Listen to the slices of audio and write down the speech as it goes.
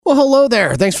Well, hello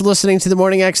there. Thanks for listening to the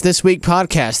Morning X This Week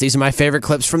podcast. These are my favorite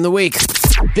clips from the week.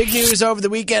 Big news over the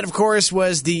weekend, of course,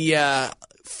 was the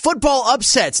football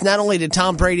upsets. Not only did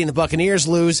Tom Brady and the Buccaneers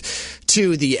lose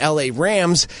to the LA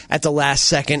Rams at the last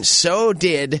second, so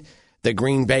did the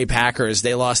Green Bay Packers.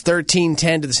 They lost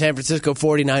 13-10 to the San Francisco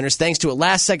 49ers thanks to a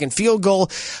last-second field goal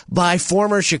by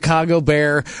former Chicago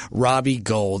Bear Robbie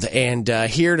Gould. And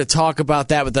here to talk about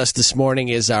that with us this morning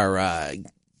is our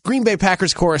Green Bay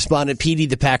Packers correspondent, Petey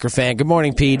the Packer fan. Good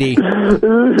morning, Petey.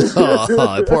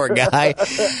 Oh, poor guy.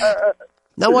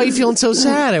 Now, why are you feeling so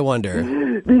sad, I wonder?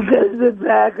 Because the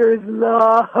Packers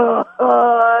lost.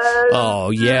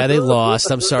 Oh, yeah, they lost.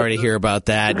 I'm sorry to hear about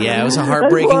that. Yeah, it was a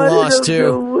heartbreaking loss, too.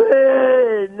 To win.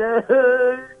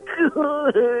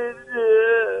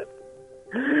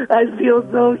 I feel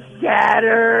so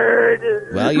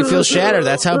shattered. Well, you feel shattered.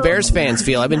 That's how Bears fans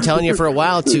feel. I've been telling you for a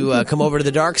while to come over to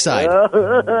the dark side.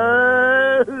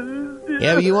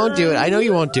 Yeah, but you won't do it. I know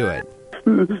you won't do it.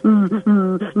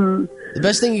 The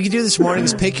best thing you can do this morning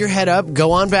is pick your head up,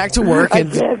 go on back to work. I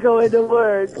can't go into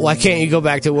work. Why can't you go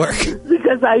back to work?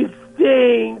 Because I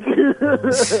stink.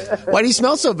 Why do you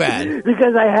smell so bad?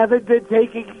 Because I haven't been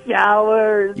taking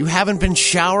showers. You haven't been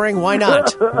showering? Why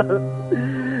not?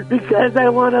 Because I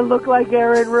want to look like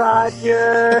Aaron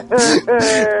Rodgers.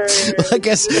 I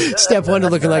guess step one to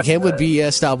looking like him would be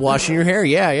stop washing your hair.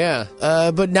 Yeah.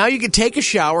 But now you can take a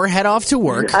shower, head off to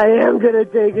work. I am going to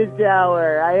take a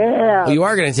shower. I am. Oh, you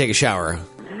are going to take a shower.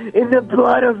 In the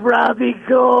blood of Robbie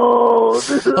Gould.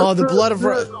 Oh, the blood of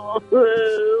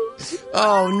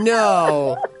Oh,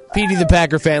 no. Petey the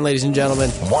Packer fan, ladies and gentlemen.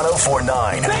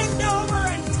 104.9. Bend over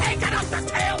and take it up the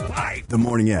tailpipe. The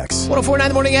Morning X. 104.9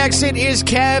 The Morning X. It is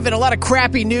Kev, and a lot of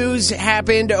crappy news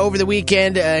happened over the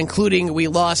weekend, including we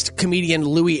lost comedian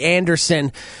Louis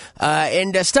Anderson.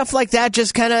 And stuff like that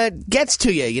just kind of gets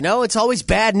to you, you know? It's always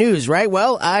bad news, right?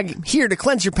 Well, I'm here to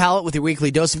cleanse your palate with your weekly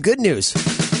dose of good news.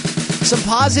 Some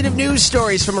positive news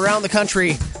stories from around the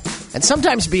country, and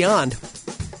sometimes beyond.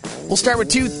 We'll start with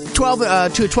two 12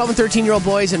 and 13-year-old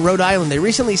boys in Rhode Island. They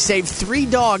recently saved 3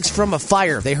 dogs from a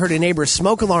fire. They heard a neighbor's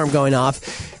smoke alarm going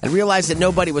off and realized that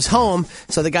nobody was home,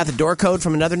 so they got the door code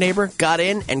from another neighbor, got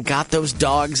in, and got those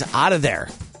dogs out of there.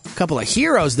 A couple of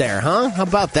heroes there, huh? How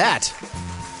about that?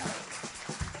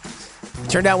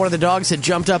 Turned out one of the dogs had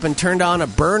jumped up and turned on a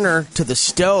burner to the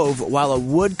stove while a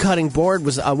wood cutting board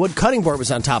was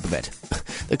on top of it.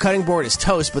 The cutting board is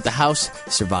toast, but the house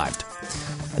survived.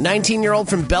 A 19-year-old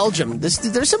from Belgium.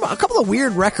 There's a couple of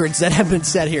weird records that have been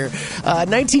set here. A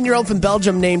 19-year-old from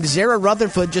Belgium named Zara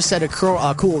Rutherford just set a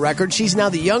cool record. She's now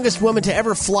the youngest woman to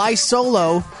ever fly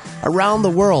solo around the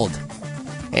world.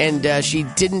 And she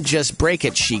didn't just break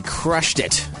it, she crushed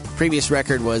it. Previous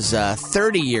record was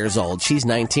 30 years old. She's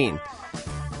 19.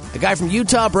 A guy from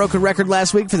Utah broke a record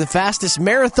last week for the fastest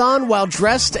marathon while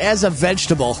dressed as a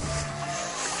vegetable.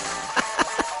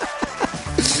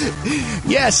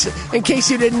 Yes, in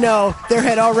case you didn't know, there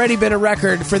had already been a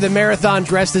record for the marathon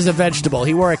dressed as a vegetable.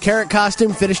 He wore a carrot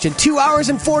costume, finished in 2 hours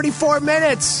and 44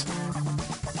 minutes.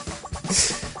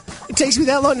 It takes me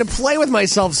that long to play with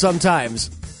myself sometimes.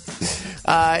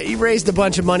 He raised a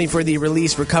bunch of money for the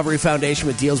Release Recovery Foundation,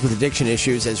 which deals with addiction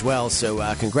issues as well.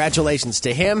 So congratulations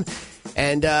to him.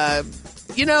 And,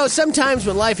 sometimes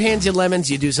when life hands you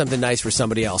lemons, you do something nice for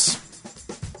somebody else.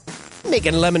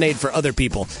 Making lemonade for other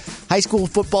people. High school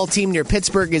football team near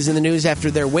Pittsburgh is in the news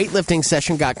after their weightlifting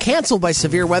session got canceled by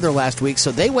severe weather last week,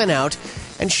 so they went out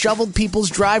and shoveled people's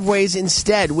driveways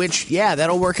instead, which,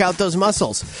 that'll work out those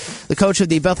muscles. The coach of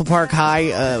the Bethel Park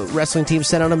High wrestling team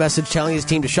sent out a message telling his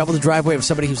team to shovel the driveway of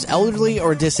somebody who's elderly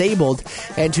or disabled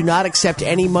and to not accept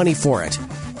any money for it.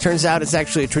 Turns out it's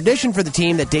actually a tradition for the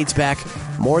team that dates back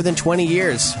more than 20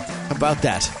 years. How about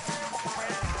that?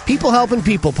 People helping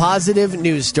people. Positive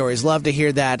news stories. Love to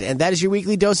hear that. And that is your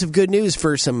weekly dose of good news.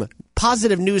 For some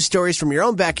positive news stories from your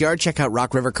own backyard, check out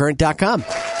rockrivercurrent.com.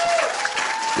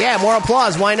 Yeah, more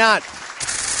applause. Why not?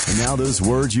 And now those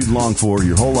words you'd long for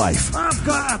your whole life. I've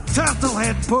got a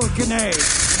tattlehead poking egg.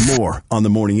 More on The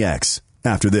Morning X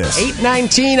after this.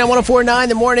 8:19 on 104.9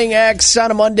 The Morning X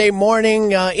on a Monday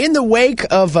morning. In the wake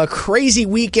of a crazy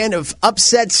weekend of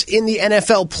upsets in the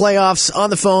NFL playoffs,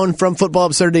 on the phone from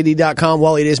footballabsurdity.com,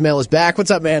 Wally Ismail is back. What's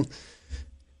up, man?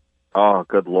 Oh,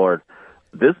 good Lord.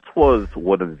 This was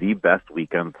one of the best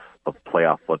weekends of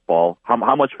playoff football. How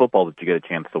much football did you get a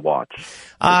chance to watch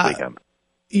this weekend?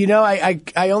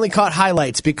 I only caught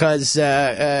highlights because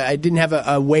I didn't have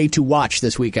a way to watch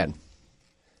this weekend.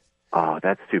 Oh,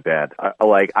 that's too bad.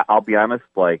 I'll be honest,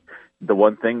 the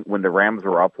one thing, when the Rams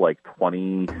were up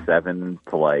 27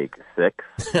 to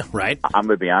 6, right? I'm going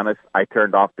to be honest, I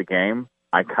turned off the game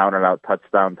I counted out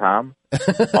touchdown Tom.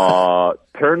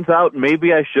 Turns out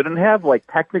maybe I shouldn't have. Like,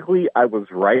 technically, I was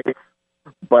right,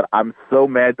 but I'm so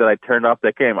mad that I turned off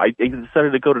that game. I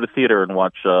decided to go to the theater and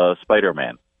watch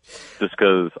Spider-Man just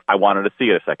because I wanted to see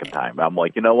it a second time. I'm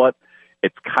like, you know what?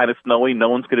 It's kind of snowy. No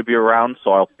one's going to be around,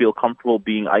 so I'll feel comfortable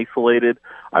being isolated.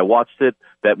 I watched it.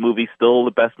 That movie's still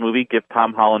the best movie. Give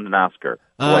Tom Holland an Oscar.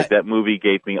 Like, that movie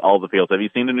gave me all the feels. Have you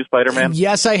seen the new Spider-Man?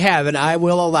 Yes, I have, and I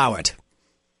will allow it.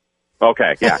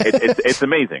 Okay, yeah, it's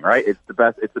amazing, right? It's the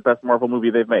best. It's the best Marvel movie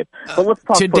they've made. But let's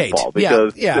talk football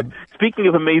because speaking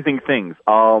of amazing things,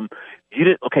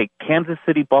 Kansas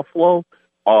City Buffalo.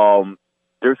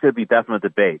 There's going to be definite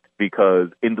debate because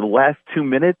in the last 2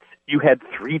 minutes you had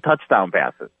 3 touchdown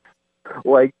passes.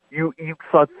 Like you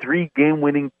saw 3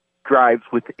 game-winning drives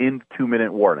within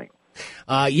 2-minute warning.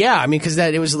 Because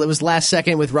it was last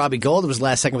second with Robbie Gould, it was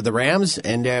last second with the Rams,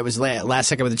 and it was last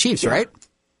second with the Chiefs, right?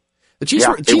 The Chiefs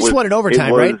won in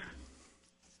overtime, right?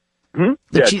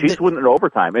 Chiefs won in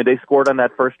overtime, and they scored on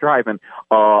that first drive. And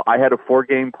I had a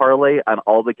 4-game parlay on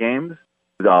all the games.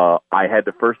 I had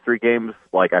the first 3 games,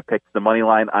 like I picked the money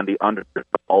line on the under.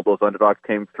 All those underdogs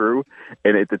came through,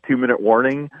 and at the 2-minute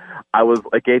warning,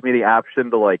 it gave me the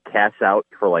option to like cash out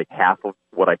for like half of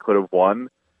what I could have won.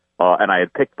 And I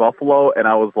had picked Buffalo, and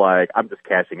I was like, I'm just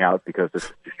cashing out because this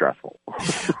is too stressful.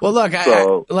 Well, look,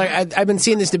 I've been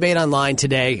seeing this debate online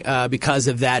today because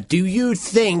of that. Do you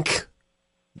think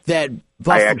that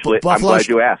Buffalo? I'm glad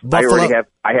you asked.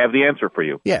 I have the answer for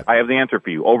you. Yeah. I have the answer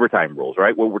for you. Overtime rules,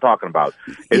 right? What we're talking about.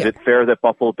 Is it fair that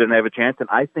Buffalo didn't have a chance? And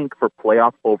I think for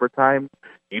playoff overtime,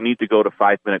 you need to go to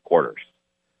 5-minute quarters.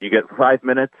 You get 5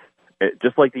 minutes,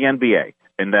 just like the NBA.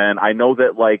 And then I know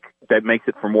that that makes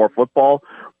it for more football,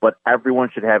 but everyone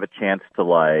should have a chance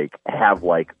to have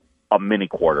a mini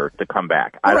quarter to come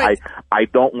back. Right. I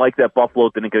don't like that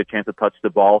Buffalo didn't get a chance to touch the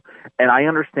ball, and I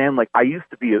understand. I used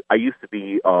to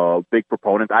be a big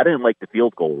proponent. I didn't like the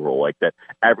field goal rule, like that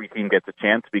every team gets a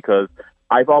chance, because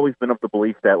I've always been of the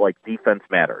belief that defense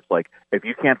matters. If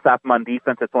you can't stop them on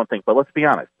defense, that's one thing. But let's be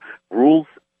honest, rules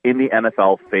in the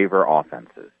NFL favor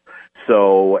offenses.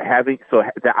 So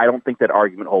I don't think that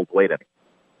argument holds weight anymore.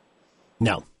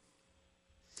 No.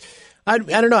 I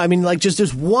don't know. I mean,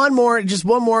 just one more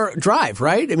drive,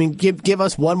 right? I mean, give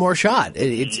us one more shot.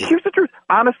 Here's the truth.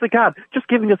 Honest to God, just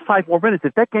giving us 5 more minutes.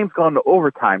 If that game's gone to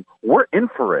overtime, we're in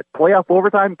for it. Playoff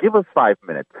overtime, give us 5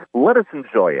 minutes. Let us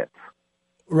enjoy it.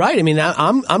 Right. I mean,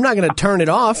 I'm not going to turn it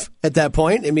off at that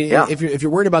point. I mean, if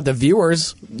you're worried about the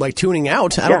viewers tuning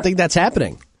out, I don't think that's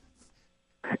happening.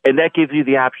 And that gives you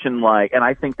the option, and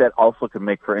I think that also could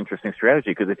make for interesting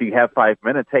strategy, because if you have 5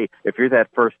 minutes, hey, if you're that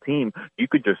first team, you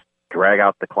could just drag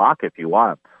out the clock if you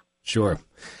want. Sure.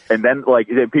 And then,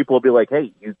 people will be like,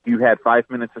 hey, you had 5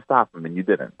 minutes to stop them, and you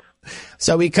didn't.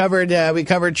 So we covered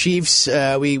Chiefs.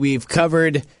 We've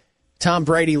covered Tom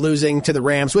Brady losing to the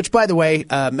Rams, which, by the way,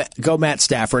 go Matt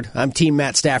Stafford. I'm Team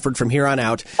Matt Stafford from here on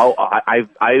out. Oh,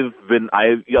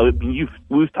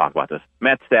 we've talked about this.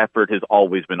 Matt Stafford has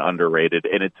always been underrated,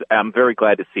 and I'm very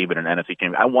glad to see him in an NFC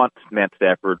game. I want Matt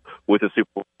Stafford with a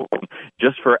Super Bowl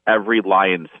just for every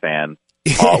Lions fan.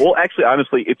 Well, actually,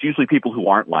 honestly, it's usually people who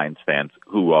aren't Lions fans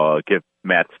who give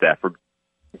Matt Stafford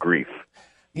grief.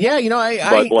 Yeah,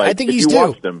 I think he's due.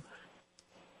 Watched him,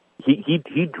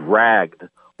 he dragged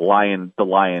the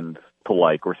Lions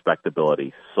to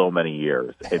respectability so many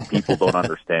years, and people don't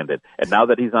understand it. And now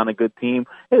that he's on a good team,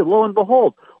 hey, lo and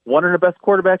behold, one of the best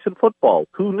quarterbacks in football.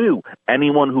 Who knew?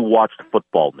 Anyone who watched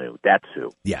football knew. That's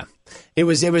who. Yeah, it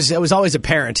was always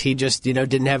apparent. He just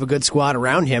didn't have a good squad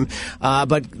around him.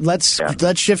 But let's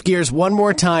shift gears one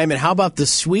more time. And how about the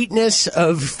sweetness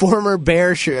of former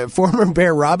Bear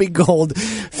Robbie Gould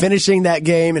finishing that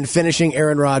game and finishing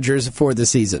Aaron Rodgers for the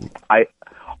season?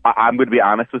 I'm going to be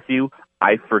honest with you.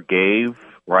 I forgave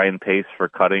Ryan Pace for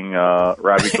cutting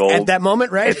Robbie Gould. At that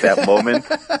moment, right? At that moment,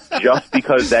 just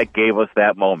because that gave us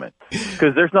that moment.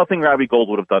 Because there's nothing Robbie Gould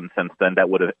would have done since then that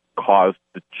would have caused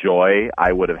the joy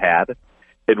I would have had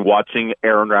in watching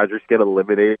Aaron Rodgers get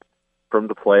eliminated from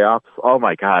the playoffs. Oh,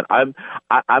 my God. I'm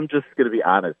just going to be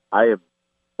honest.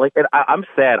 I'm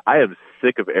sad. I am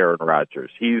sick of Aaron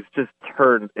Rodgers. He's just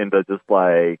turned into just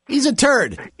He's a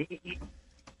turd.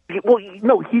 Well,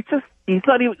 no, he's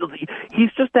not even. He's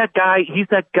just that guy. He's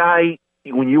that guy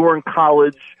when you were in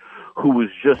college who was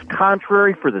just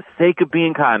contrary for the sake of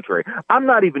being contrary. I'm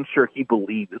not even sure he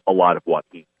believes a lot of what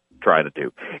he's trying to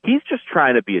do. He's just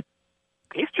trying to be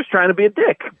a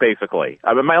dick, basically.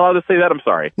 Am I allowed to say that? I'm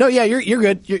sorry. No, yeah, you're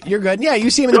good. You're good. Yeah, you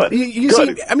see him. Good. You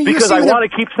good. see. I mean, because I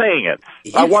want to keep saying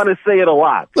it. I want to say it a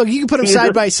lot. Look, you can put him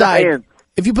side by side.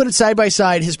 If you put it side by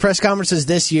side, his press conferences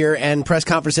this year and press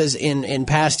conferences in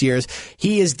past years,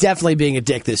 he is definitely being a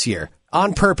dick this year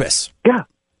on purpose. Yeah.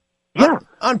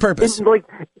 On purpose.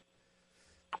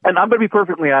 And I'm going to be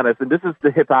perfectly honest, and this is the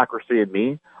hypocrisy in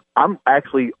me. I'm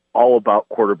actually all about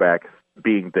quarterbacks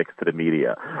being dicks to the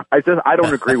media. I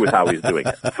don't agree with how he's doing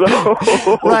it.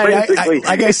 So right, basically,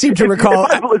 I seem to recall.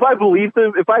 If I believed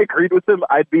him, if I agreed with him,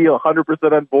 I'd be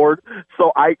 100% on board.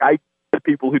 So I get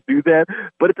people who do that,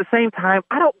 but at the same time,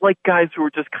 I don't like guys who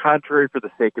are just contrary for the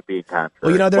sake of being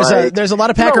contrary. Well, there's a lot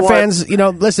of Packer fans.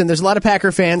 Listen, there's a lot of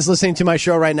Packer fans listening to my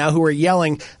show right now who are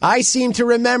yelling. I seem to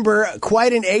remember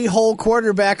quite an a-hole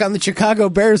quarterback on the Chicago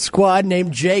Bears squad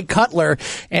named Jay Cutler,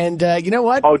 and you know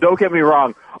what? Oh, don't get me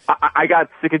wrong. I got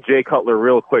sick of Jay Cutler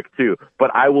real quick too,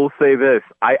 but I will say this: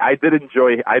 I did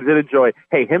enjoy.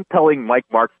 Hey, him telling Mike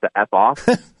Martz to F off.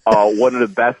 One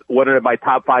of my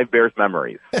top 5 Bears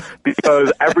memories,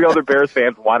 because every other Bears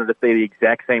fan wanted to say the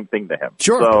exact same thing to him.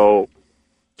 Sure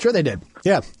they did.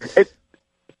 Yeah.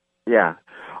 Yeah.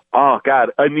 Oh God,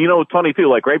 and it's funny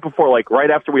too. Right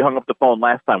after we hung up the phone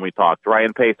last time we talked,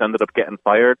 Ryan Pace ended up getting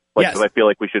fired. Yes. Because I feel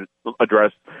like we should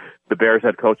address the Bears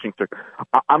head coaching search.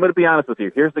 I'm going to be honest with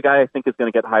you. Here's the guy I think is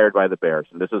going to get hired by the Bears,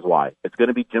 and this is why. It's going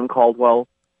to be Jim Caldwell,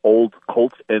 old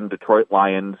Colts and Detroit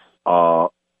Lions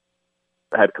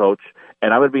head coach.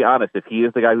 And I'm going to be honest. If he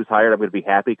is the guy who's hired, I'm going to be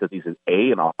happy because he's an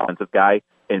offensive guy,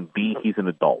 and B, he's an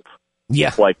adult.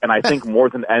 Yeah. And I think more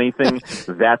than anything,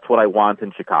 that's what I want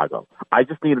in Chicago. I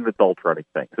just need an adult running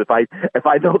things. If I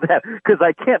know that, because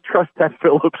I can't trust Ted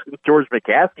Phillips and George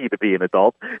McCaskey to be an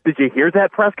adult. Did you hear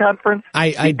that press conference?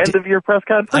 End of year press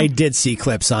conference? I did see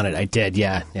clips on it. I did.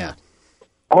 Yeah.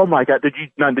 Oh my God. Did you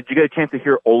get a chance to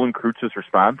hear Olin Kreutz's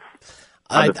response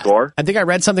on the score? I think I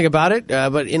read something about it,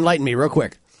 but enlighten me real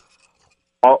quick.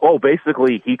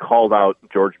 Basically he called out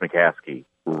George McCaskey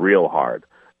real hard.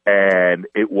 And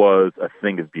it was a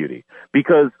thing of beauty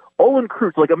because Olin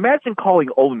Kreutz, imagine calling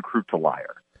Olin Kreutz a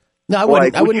liar. No,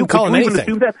 I wouldn't call him anything.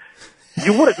 Assume that?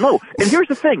 You wouldn't know. And here's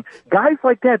the thing: guys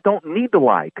like that don't need to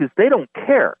lie because they don't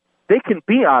care. They can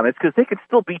be honest because they can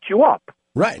still beat you up.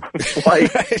 Right.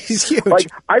 He's huge.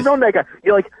 I've known that guy.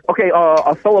 You're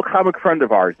a fellow comic friend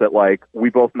of ours that we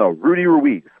both know, Rudy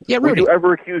Ruiz. Yeah, Rudy. Would you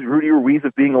ever accuse Rudy Ruiz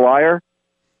of being a liar?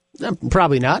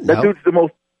 Probably not. That dude's the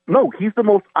most. No, he's the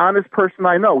most honest person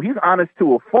I know. He's honest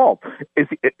to a fault.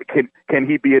 Can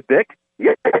he be a dick?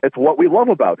 Yeah, it's what we love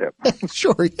about him.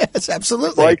 Sure, yes,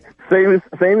 absolutely. Same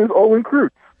as Olin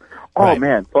Kreutz. Oh right.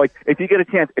 Man, if you get a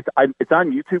chance, it's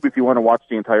on YouTube. If you want to watch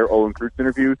the entire Olin Kreutz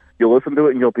interview, you'll listen to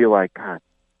it and you'll be like, God.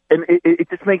 And it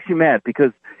just makes you mad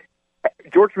because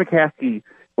George McCaskey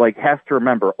has to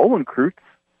remember Olin Kreutz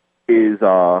is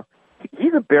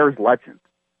he's a Bears legend.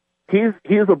 He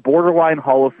is a borderline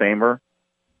Hall of Famer.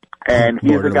 And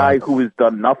he's a guy who has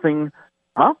done nothing,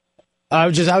 huh? I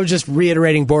was just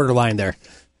reiterating borderline there.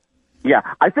 Yeah,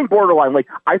 I think borderline.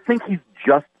 I think he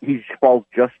falls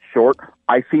just short.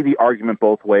 I see the argument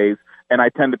both ways, and I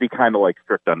tend to be kind of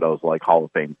strict on those Hall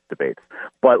of Fame debates.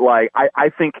 But I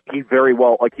think he very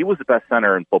well he was the best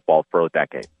center in football for a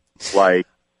decade.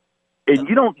 And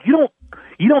you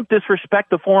don't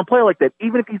disrespect a foreign player like that,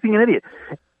 even if he's being an idiot.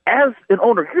 As an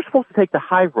owner, you're supposed to take the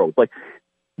high road.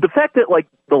 The fact that,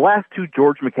 the last 2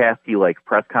 George McCaskey,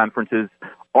 press conferences,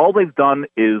 all they've done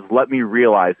is let me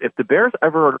realize if the Bears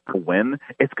ever are to win,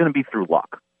 it's going to be through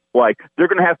luck. They're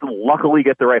going to have to luckily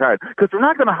get the right hire because they're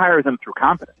not going to hire them through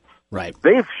competence. Right.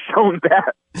 They've shown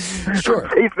that. Sure.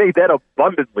 They've made that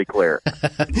abundantly clear.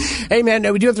 Hey, man,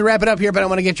 we do have to wrap it up here, but I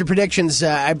want to get your predictions.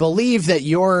 I believe that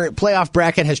your playoff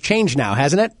bracket has changed now,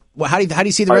 hasn't it? Well, how do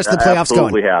you see the rest of the playoffs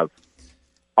going? Absolutely have.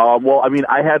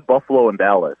 I had Buffalo and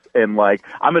Dallas, and I'm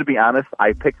going to be honest.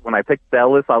 When I picked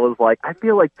Dallas, I was I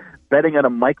feel like betting on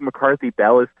a Mike McCarthy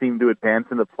Dallas team to advance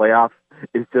in the playoffs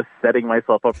is just setting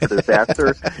myself up for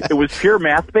disaster. It was pure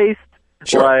math based.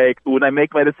 Sure. When I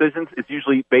make my decisions, it's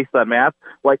usually based on math.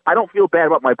 I don't feel bad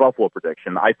about my Buffalo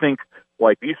prediction. I think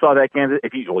you saw that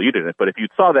you didn't, but if you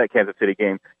saw that Kansas City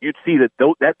game, you'd see that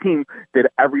that team did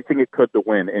everything it could to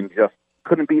win and just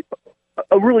couldn't beat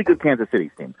a really good Kansas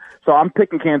City team. So I'm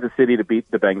picking Kansas City to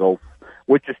beat the Bengals,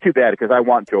 which is too bad because I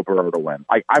want Joe Burrow to win.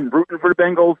 I'm rooting for the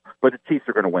Bengals, but the Chiefs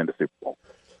are going to win the Super Bowl.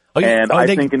 I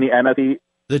think in the NFC...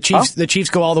 The Chiefs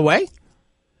go all the way?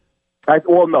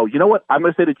 No. You know what? I'm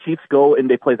going to say the Chiefs go and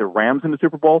they play the Rams in the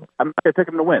Super Bowl. I'm not going to pick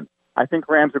them to win. I think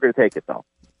Rams are going to take it, though.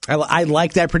 I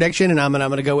like that prediction, and I'm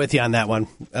going to go with you on that one.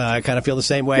 I kind of feel the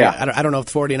same way. Yeah. I don't know if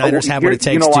the 49ers have what it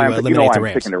takes to eliminate the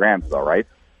Rams. I'm picking the Rams, though, right?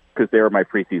 Because they were my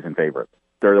preseason favorites.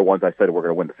 They're the ones I said were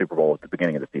going to win the Super Bowl at the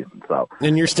beginning of the season. So,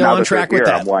 and you're still on track with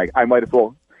that. I'm I might as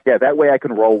well. Yeah, that way I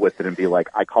can roll with it and be like,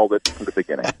 I called it from the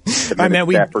beginning. The minute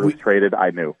Stafford was traded,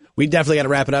 I knew. We definitely got to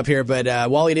wrap it up here, but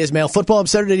Waleed Ismail,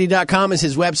 footballabsurdity.com is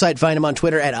his website. Find him on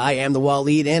Twitter at I Am The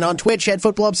Waleed and on Twitch at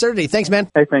Football Absurdity. Thanks, man.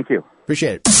 Hey, thank you.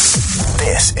 Appreciate it.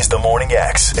 This is the Morning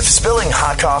X. If spilling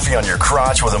hot coffee on your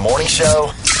crotch with a morning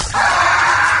show,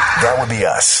 that would be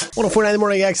us. 104.9 The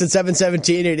Morning X at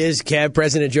 7:17. It is Kev,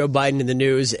 President Joe Biden in the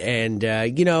news. And, I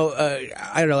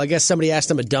don't know. I guess somebody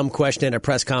asked him a dumb question at a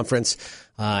press conference.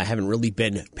 I haven't really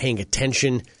been paying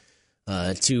attention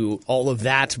to all of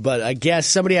that. But I guess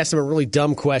somebody asked him a really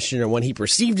dumb question or one he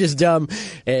perceived as dumb.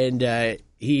 And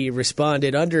he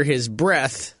responded under his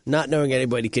breath, not knowing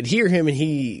anybody could hear him. And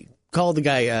he called the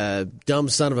guy a dumb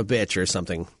son of a bitch or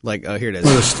something. Like, oh, here it is.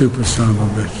 What a stupid son of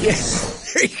a bitch.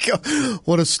 Yes. There you go.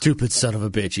 What a stupid son of a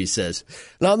bitch, he says.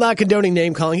 Now, I'm not condoning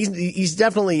name calling. He's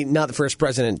definitely not the first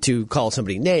president to call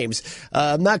somebody names.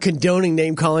 I'm not condoning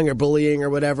name calling or bullying or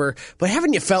whatever. But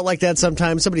haven't you felt like that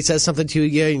sometimes? Somebody says something to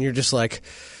you and you're just like,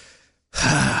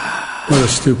 What a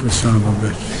stupid son of a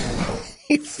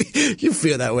bitch. You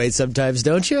feel that way sometimes,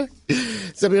 don't you?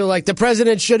 Some people are like, the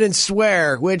president shouldn't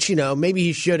swear, which, maybe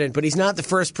he shouldn't, but he's not the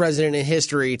first president in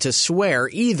history to swear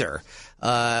either.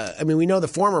 We know the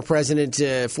former president,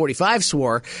 45,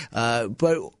 swore,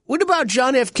 but what about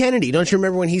John F. Kennedy? Don't you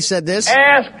remember when he said this?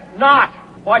 Ask not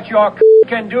what your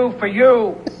can do for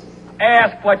you.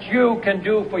 Ask what you can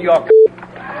do for your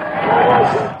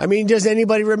does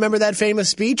anybody remember that famous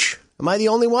speech? Am I the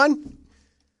only one?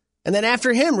 And then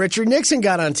after him, Richard Nixon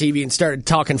got on TV and started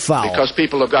talking foul. Because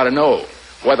people have got to know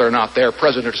whether or not their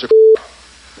president's a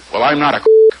Well, I'm not a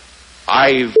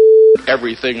I've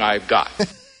everything I've got.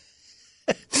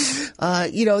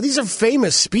 These are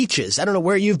famous speeches. I don't know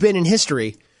where you've been in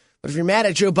history, but if you're mad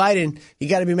at Joe Biden, you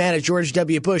got to be mad at George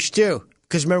W. Bush, too.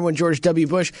 Because remember when George W.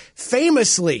 Bush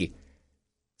famously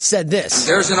said this.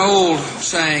 There's an old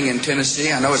saying in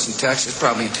Tennessee, I know it's in Texas,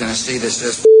 probably in Tennessee, that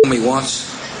says, me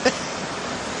once,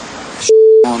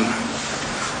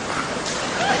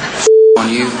 on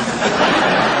you.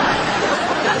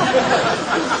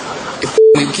 If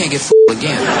we can't get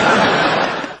again.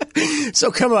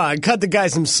 So come on, cut the guy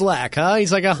some slack, huh?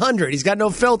 He's like 100. He's got no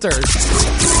filters.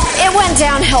 It went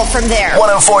downhill from there.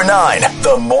 104.9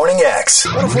 The Morning X.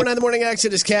 104.9 The Morning X.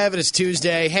 It is Kev. It is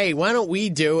Tuesday. Hey, why don't we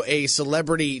do a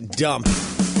celebrity dump?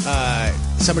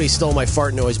 Somebody stole my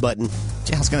fart noise button.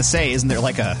 Yeah, I was going to say, isn't there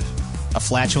like a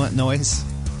flatulent noise?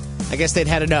 I guess they'd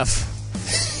had enough.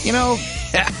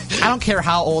 I don't care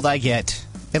how old I get.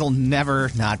 It'll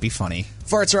never not be funny.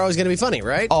 Farts are always going to be funny,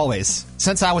 right? Always.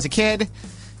 Since I was a kid.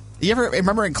 You ever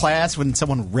remember in class when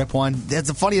someone rip one? That's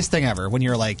the funniest thing ever. When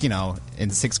you're like, in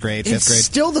 6th grade, 5th grade. It's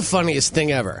still the funniest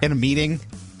thing ever. In a meeting.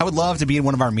 I would love to be in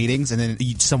one of our meetings and then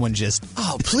someone just...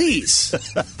 Oh, please.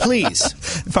 Please.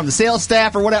 From the sales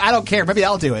staff or whatever. I don't care. Maybe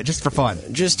I'll do it just for fun.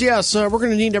 So we're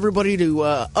going to need everybody to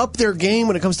up their game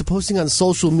when it comes to posting on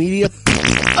social media.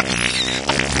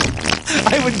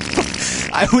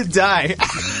 I would die.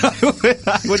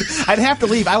 I'd have to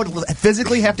leave. I would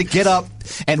physically have to get up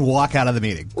and walk out of the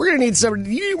meeting. We're gonna need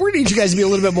you guys to be a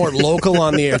little bit more local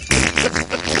on the air.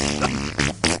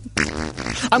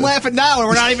 I'm laughing now, and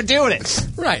we're not even doing it.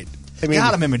 Right.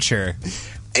 God, I'm immature.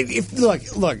 Look.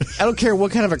 I don't care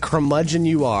what kind of a curmudgeon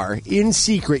you are. In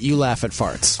secret, you laugh at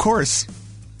farts. Of course,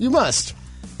 you must.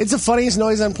 It's the funniest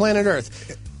noise on planet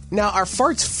Earth. Now, are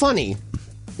farts funny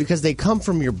because they come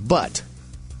from your butt?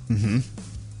 Mm-hmm.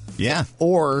 Yeah.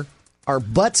 Or are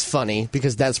butts funny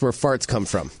because that's where farts come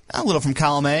from? A little from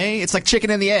column A. It's like chicken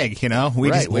and the egg,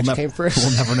 Which came first?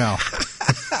 We'll never know.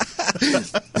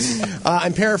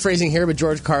 I'm paraphrasing here, but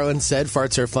George Carlin said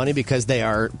farts are funny because they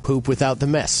are poop without the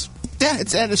mess. Yeah,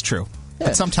 that is true. Yeah.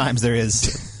 But sometimes there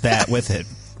is that with it,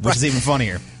 which is even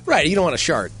funnier. Right. You don't want to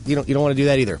shart. You don't want to do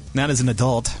that either. Not as an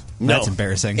adult. No. That's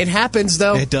embarrassing. It happens,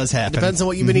 though. It does happen. It depends on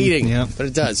what you've been eating. Yeah. But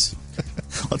it does.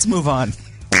 Let's move on.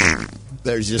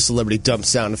 There's your celebrity dump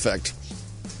sound effect.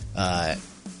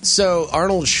 So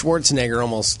Arnold Schwarzenegger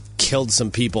almost killed some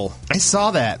people. I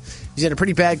saw that. He's in a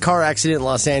pretty bad car accident in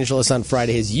Los Angeles on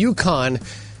Friday. His Yukon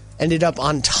ended up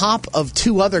on top of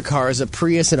two other cars, a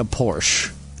Prius and a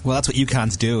Porsche. Well, that's what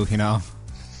Yukons do, You can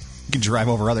drive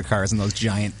over other cars in those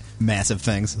giant, massive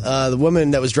things. The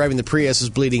woman that was driving the Prius was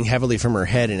bleeding heavily from her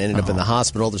head and ended up in the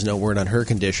hospital. There's no word on her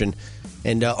condition.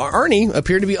 And Arnie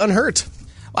appeared to be unhurt.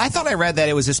 Well, I thought I read that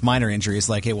it was just minor injuries.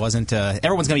 Like, it wasn't...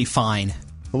 everyone's going to be fine.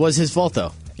 It was his fault,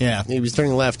 though. Yeah. He was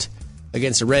turning left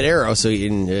against a red arrow,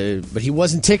 but he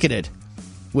wasn't ticketed.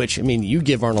 Which, you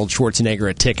give Arnold Schwarzenegger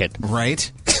a ticket.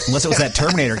 Right? Unless it was that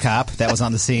Terminator cop that was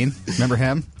on the scene. Remember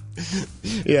him?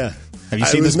 Yeah. Have you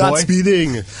seen this boy? I was not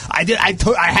speeding. I did.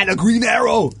 I had a green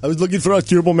arrow. I was looking for a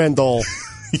Turbo Man doll.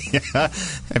 Yeah.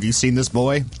 Have you seen this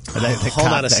boy? Hold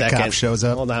on a second. Cop shows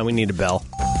up. Hold on, we need a bell.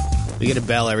 We get a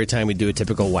bell every time we do a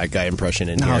typical white guy impression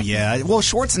in here. Oh, yeah. Well,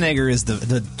 Schwarzenegger is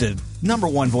the number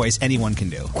one voice anyone can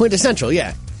do. Quintessential,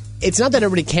 yeah. It's not that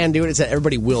everybody can do it, it's that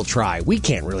everybody will try. We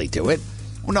can't really do it.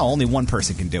 Well, no, only one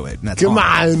person can do it. And that's Come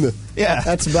Arnold. on. Yeah.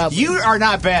 That's about... You are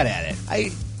not bad at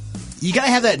it. You got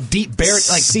to have that deep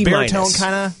C- baritone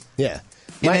kind of... Yeah.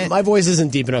 My voice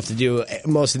isn't deep enough to do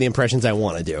most of the impressions I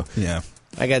want to do. Yeah.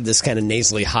 I got this kind of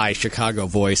nasally high Chicago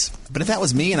voice. But if that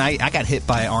was me and I got hit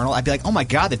by Arnold, I'd be like, oh my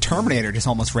God, the Terminator just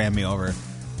almost ran me over.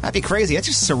 That'd be crazy. That's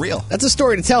just surreal. That's a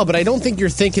story to tell, but I don't think you're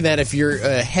thinking that if your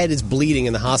head is bleeding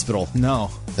in the hospital. No.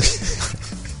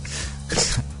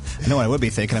 I know what I would be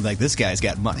thinking. I'd be like, this guy's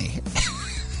got money.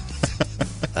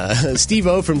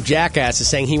 Steve-O from Jackass is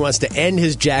saying he wants to end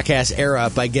his Jackass era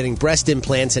by getting breast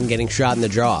implants and getting shot in the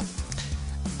jaw.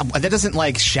 That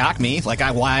doesn't, shock me.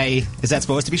 Why is that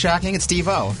supposed to be shocking? It's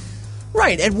Steve-O.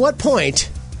 Right. At what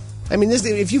point... I mean,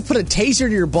 if you put a taser to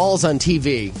your balls on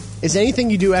TV, is anything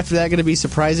you do after that going to be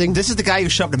surprising? This is the guy who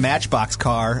shoved a Matchbox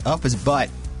car up his butt.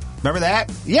 Remember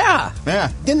that? Yeah.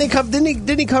 Yeah. Didn't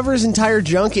he cover his entire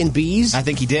junk in bees? I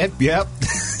think he did. Yep.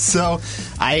 So,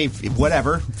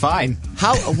 whatever. Fine.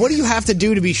 What do you have to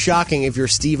do to be shocking if you're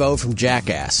Steve-O from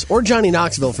Jackass? Or Johnny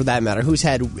Knoxville, for that matter, who's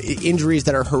had injuries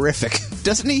that are horrific.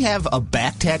 Doesn't he have a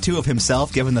back tattoo of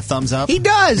himself giving the thumbs up? He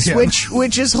does, Yeah.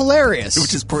 which is hilarious.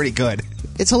 Which is pretty good.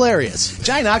 It's hilarious.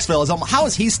 Johnny Knoxville how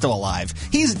is he still alive?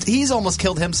 He's almost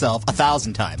killed himself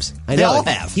 1,000 times. I know. They all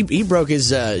have. He broke his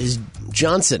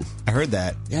Johnson. I heard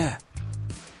that. Yeah.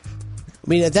 I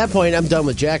mean, at that point, I'm done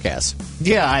with Jackass.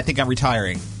 Yeah, I think I'm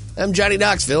retiring. I'm Johnny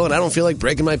Knoxville, and I don't feel like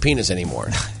breaking my penis anymore.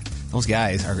 Those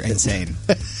guys are insane.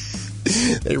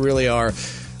 They really are.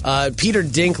 Peter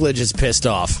Dinklage is pissed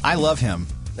off. I love him.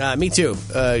 Me too.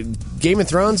 Game of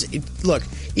Thrones, look,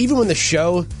 even when the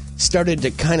show started to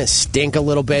kind of stink a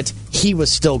little bit, he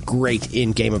was still great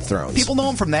in Game of Thrones. People know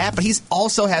him from that, but he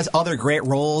also has other great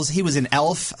roles. He was in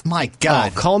Elf. My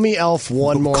God. Oh, call me Elf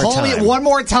one more time. Call me one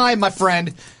more time, my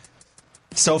friend.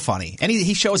 So funny. And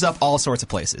he shows up all sorts of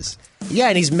places. Yeah,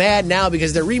 and he's mad now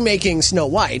because they're remaking Snow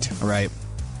White. Right.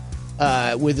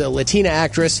 With a Latina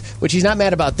actress, which he's not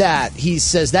mad about that. He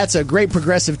says that's a great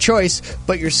progressive choice,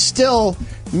 but you're still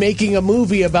making a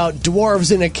movie about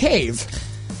dwarves in a cave.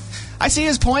 I see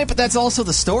his point, but that's also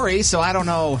the story, so I don't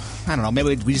know.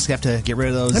 Maybe we just have to get rid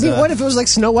of those. I mean, what if it was like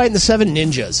Snow White and the Seven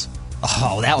Ninjas?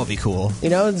 Oh, that would be cool.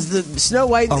 You know, it's the Snow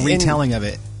White... A retelling of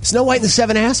it. Snow White and the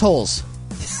Seven Assholes.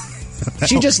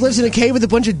 She just lives in a cave with a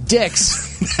bunch of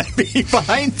dicks. That'd be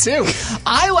fine, too.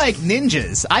 I like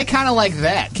ninjas. I kind of like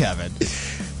that, Kevin.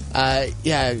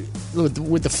 Yeah,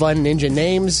 with the fun ninja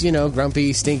names,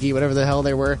 Grumpy, Stinky, whatever the hell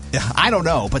they were. I don't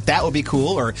know, but that would be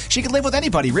cool. Or she could live with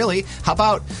anybody, really. How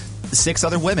about 6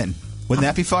 other women? Wouldn't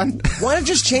that be fun? Why not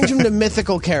just change them to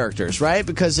mythical characters, right?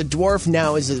 Because a dwarf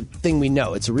now is a thing we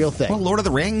know. It's a real thing. Well, Lord of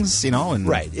the Rings, and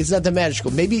right. It's not that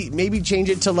magical. Maybe change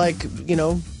it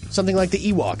to something like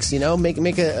the Ewoks. Make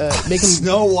them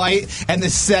Snow White and the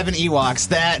 7 Ewoks.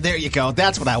 There you go.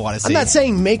 That's what I want to see. I'm not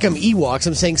saying make them Ewoks.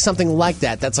 I'm saying something like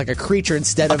that. That's like a creature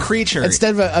instead of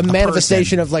a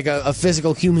manifestation person. of like a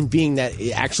physical human being that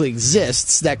actually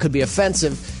exists that could be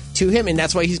offensive to him, and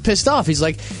that's why he's pissed off. He's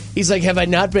like, have I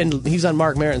not been? He's on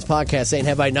Mark Maron's podcast saying,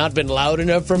 have I not been loud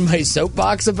enough from my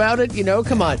soapbox about it?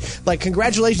 Come on,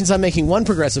 congratulations on making one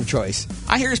progressive choice.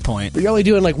 I hear his point, but you're only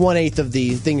doing like 1/8 of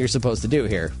the thing you're supposed to do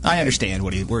here. I understand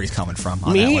where he's coming from.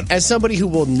 On Me, that one. as somebody who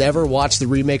will never watch the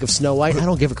remake of Snow White, I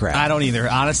don't give a crap. I don't either.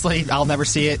 Honestly, I'll never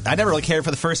see it. I never really cared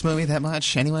for the first movie that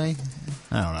much. Anyway,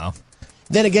 I don't know.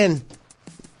 Then again,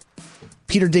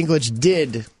 Peter Dinklage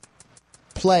did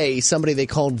play somebody they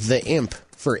called the Imp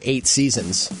for 8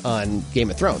 seasons on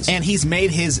Game of Thrones. And he's made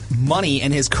his money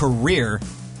and his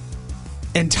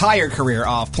entire career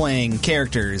off playing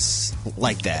characters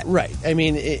like that. Right. I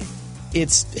mean,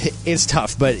 it's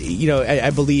tough, but, I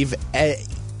believe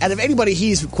out of anybody,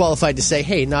 he's qualified to say,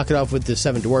 hey, knock it off with the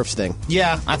 7 Dwarfs thing.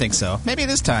 Yeah, I think so. Maybe it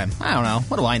is time. I don't know.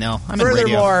 What do I know? I'm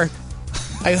Furthermore,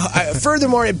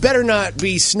 furthermore, it better not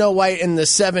be Snow White and the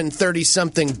 7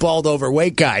 30-something bald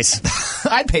overweight guys.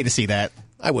 I'd pay to see that.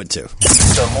 I would too.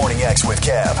 The Morning X with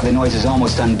Kev. The noise is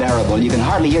almost unbearable. You can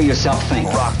hardly hear yourself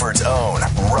think. Rockford's own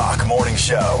Rock Morning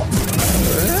Show.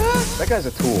 That guy's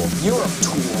a tool. You're a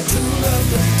tool.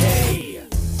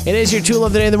 It is your tool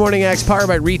of the day, the Morning X, powered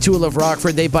by Retool of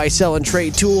Rockford. They buy, sell, and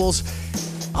trade tools.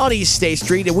 on East State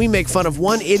Street, and we make fun of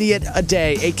one idiot a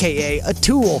day, a.k.a. a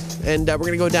tool. And we're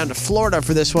going to go down to Florida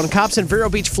for this one. Cops in Vero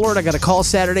Beach, Florida got a call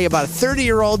Saturday about a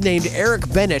 30-year-old named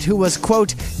Eric Bennett who was,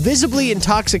 quote, visibly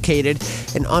intoxicated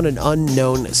and on an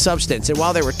unknown substance. And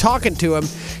while they were talking to him,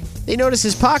 they noticed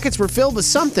his pockets were filled with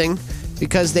something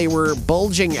because they were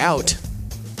bulging out.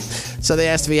 So they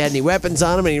asked if he had any weapons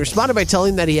on him, and he responded by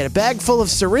telling them that he had a bag full of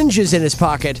syringes in his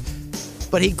pocket,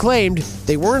 but he claimed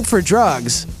they weren't for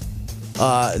drugs.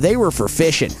 They were for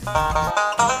fishing.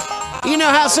 You know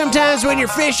how sometimes when you're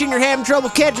fishing, you're having trouble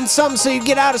catching something, so you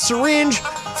get out a syringe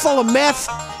full of meth,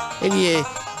 and you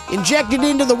inject it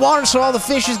into the water so all the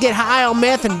fishes get high on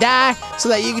meth and die, so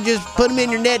that you can just put them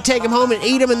in your net, take them home, and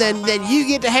eat them, and then you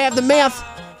get to have the meth.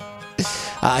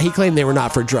 He claimed they were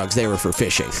not for drugs, they were for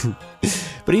fishing.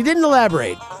 But he didn't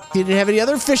elaborate. He didn't have any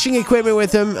other fishing equipment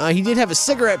with him. He did have a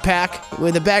cigarette pack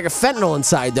with a bag of fentanyl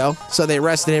inside, though, so they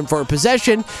arrested him for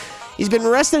possession. He's been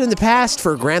arrested in the past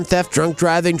for grand theft, drunk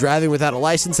driving, driving without a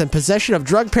license, and possession of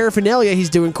drug paraphernalia.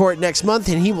 He's due in court next month,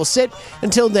 and he will sit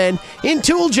until then in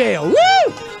tool jail.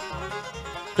 Woo!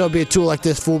 Don't be a tool like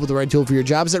this, fool with the right tool for your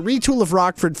job. Is at Retool of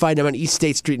Rockford. Find him on East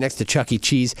State Street next to Chuck E.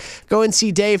 Cheese. Go and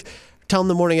see Dave. Tell him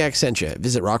the Morning X sent you.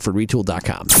 Visit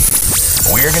rockfordretool.com.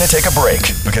 We're going to take a break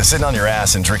because sitting on your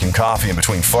ass and drinking coffee in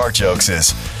between fart jokes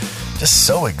is just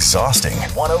so exhausting.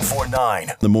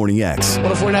 104.9 The Morning X.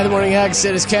 104.9 The Morning X.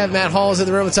 It is Kev. Matt Hall is in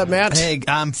the room. What's up, Matt? Hey,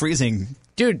 I'm freezing.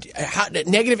 Dude,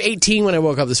 negative 18 when I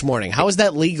woke up this morning. How is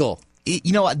that legal?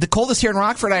 You know, the coldest here in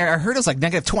Rockford, I heard it was like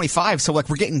negative 25, so like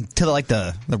we're getting to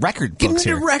the record books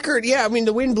here. Getting to record, yeah. I mean,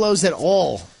 the wind blows at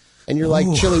all. And you're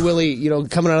like Chilly Willy,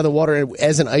 coming out of the water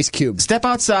as an ice cube. Step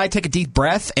outside, take a deep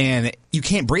breath, and you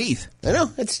can't breathe. I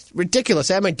know. It's ridiculous.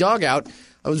 I had my dog out.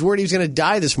 I was worried he was going to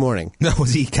die this morning. No,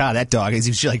 God, that dog is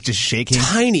just shaking.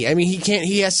 Tiny. I mean,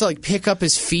 he has to pick up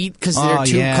his feet because they're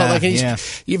too cold.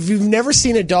 If you've never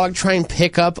seen a dog try and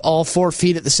pick up all 4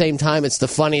 feet at the same time, it's the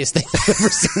funniest thing I've ever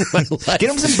seen in my life.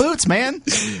 Get him some boots, man.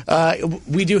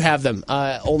 We do have them.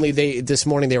 Only this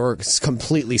morning they were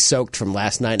completely soaked from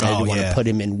last night, and I didn't want to put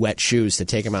him in wet shoes to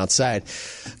take him outside.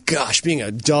 Gosh, being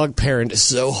a dog parent is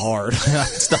so hard.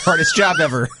 It's the hardest job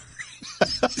ever.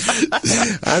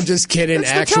 I'm just kidding,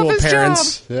 actual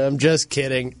parents. Job. I'm just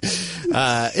kidding.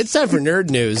 It's time for Nerd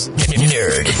News.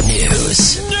 Nerd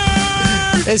News.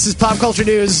 Nerd! This is pop culture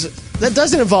news that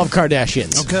doesn't involve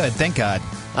Kardashians. Oh, good. Thank God.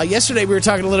 Yesterday we were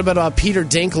talking a little bit about Peter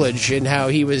Dinklage and how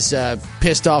he was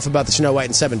pissed off about the Snow White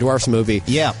and Seven Dwarfs movie.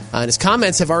 Yeah. And his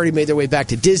comments have already made their way back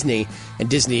to Disney, and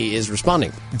Disney is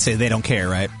responding. And say they don't care,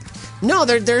 right? No,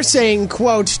 they're saying,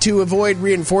 quote, to avoid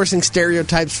reinforcing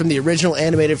stereotypes from the original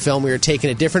animated film, we are taking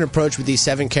a different approach with these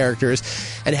 7 characters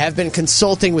and have been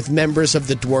consulting with members of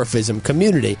the dwarfism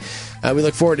community. We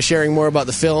look forward to sharing more about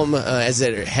the film as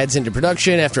it heads into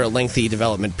production after a lengthy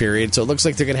development period. So it looks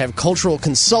like they're going to have cultural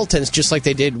consultants just like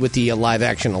they did with the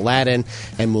live-action Aladdin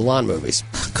and Mulan movies.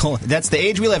 Cool. That's the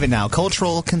age we live in now,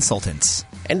 cultural consultants.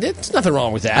 And there's nothing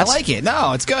wrong with that. I like it.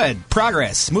 No, it's good.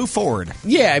 Progress. Move forward.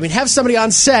 Yeah, I mean, have somebody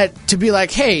on set to be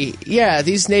like, hey, yeah,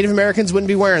 these Native Americans wouldn't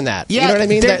be wearing that. Yeah, you know what I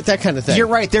mean? That kind of thing. You're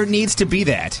right. There needs to be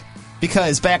that.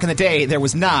 Because back in the day, there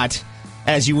was not.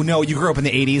 As you know, you grew up in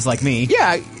the 80s like me.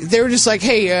 Yeah, they were just like,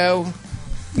 hey,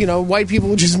 white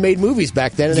people just made movies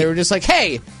back then. And they were just like,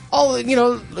 hey, all,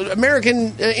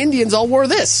 American Indians all wore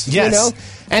this. Yes.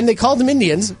 And they called them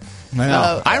Indians. I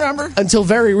know. I remember. Until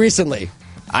very recently.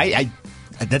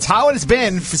 That's how it has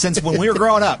been since when we were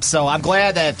growing up. So I'm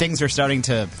glad that things are starting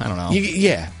to, I don't know.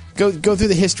 Go through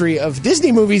the history of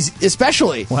Disney movies,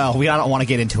 especially. Well, I don't want to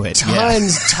get into it.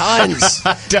 Tons.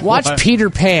 Watch Peter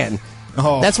Pan.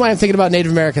 Oh. That's why I'm thinking about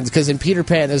Native Americans, because in Peter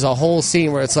Pan, there's a whole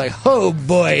scene where it's like, oh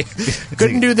boy,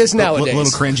 couldn't do this nowadays. A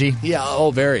little cringy.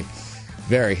 Yeah, very.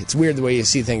 Very. It's weird the way you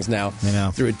see things now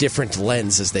through a different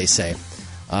lens, as they say.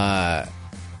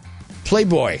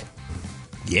 Playboy.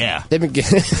 Yeah. They've been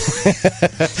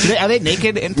Are they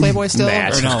naked in Playboy still?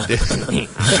 Matt. Or no?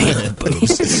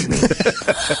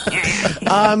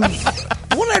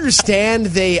 What I understand,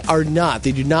 they are not.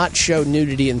 They do not show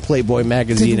nudity in Playboy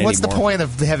magazine anymore. What's the point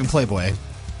of having Playboy? I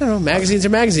don't know. Magazines are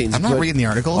magazines. I'm not reading the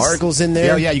articles. Articles in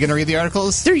there. Yeah, you going to read the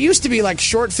articles? There used to be like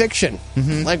short fiction.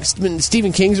 Mm-hmm. Like in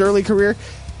Stephen King's early career,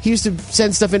 he used to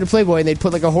send stuff into Playboy and they'd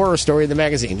put like a horror story in the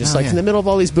magazine. Just in the middle of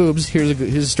all these boobs, here's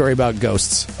a story about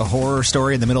ghosts. A horror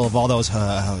story in the middle of all those...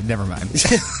 never mind.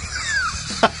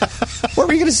 What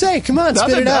were you going to say? Come on,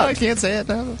 spit it out. I can't say it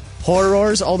now.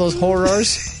 Horrors, all those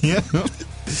horrors. Yeah.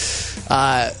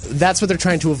 That's what they're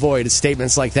trying to avoid, is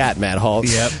statements like that, Matt Hall.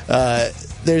 Yep.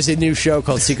 There's a new show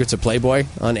called Secrets of Playboy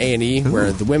on A&E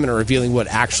where the women are revealing what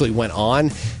actually went on,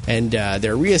 and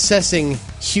they're reassessing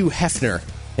Hugh Hefner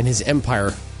and his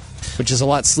empire, which is a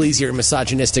lot sleazier and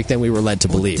misogynistic than we were led to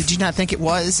believe. Did you not think it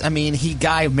was? I mean,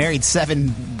 guy married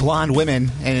 7 blonde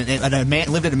women and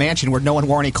lived in a mansion where no one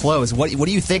wore any clothes. What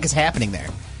do you think is happening there?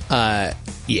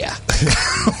 Yeah.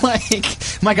 Like,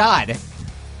 my God.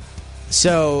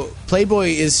 So, Playboy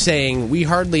is saying, we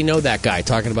hardly know that guy,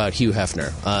 talking about Hugh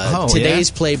Hefner.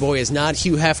 Today's Playboy is not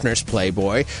Hugh Hefner's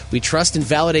Playboy. We trust and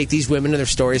validate these women and their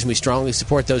stories, and we strongly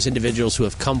support those individuals who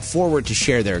have come forward to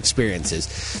share their experiences.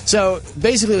 So,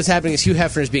 basically what's happening is Hugh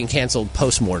Hefner is being canceled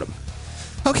post-mortem.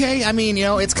 Okay, I mean,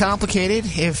 it's complicated.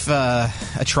 If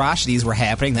atrocities were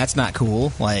happening, that's not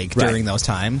cool, during those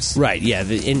times. Right, yeah.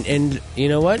 And you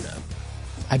know what?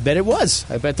 I bet it was.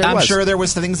 I bet there was. I'm sure there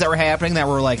was things that were happening that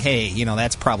were like, hey,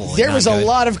 that's probably There not was good. a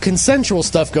lot of consensual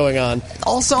stuff going on.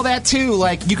 Also that, too.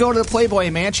 You go to the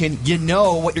Playboy Mansion, you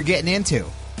know what you're getting into.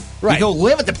 Right. You go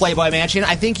live at the Playboy Mansion,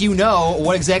 I think you know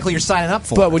what exactly you're signing up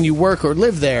for. But when you work or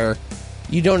live there,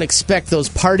 you don't expect those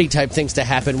party-type things to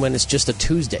happen when it's just a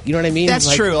Tuesday. You know what I mean?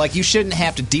 That's true. You shouldn't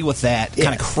have to deal with that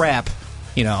kind of crap,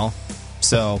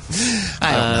 So,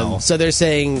 I don't know. So they're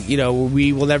saying,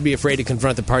 we will never be afraid to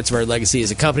confront the parts of our legacy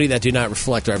as a company that do not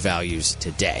reflect our values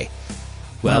today.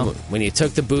 Well, when you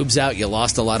took the boobs out, you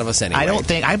lost a lot of us anyway.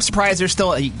 I'm surprised there's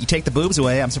still, you take the boobs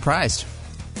away, I'm surprised.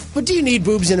 But do you need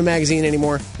boobs in a magazine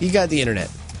anymore? You got the internet.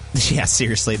 Yeah,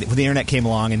 seriously. The internet came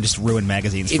along and just ruined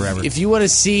magazines forever. If you want to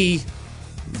see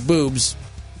boobs.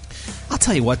 I'll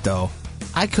tell you what, though.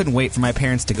 I couldn't wait for my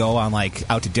parents to go on,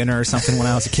 out to dinner or something when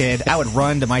I was a kid. I would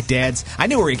run to my dad's. I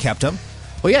knew where he kept them.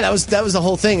 Well, yeah, that was the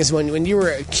whole thing, is when you were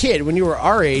a kid, when you were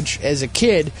our age, as a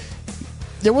kid,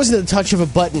 there wasn't a touch of a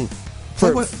button.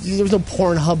 There was no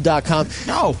Pornhub.com.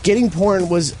 No. Getting porn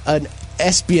was an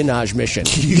espionage mission.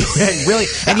 Really?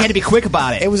 And you had to be quick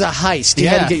about it. It was a heist. You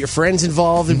had to get your friends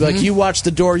involved and be like, you watch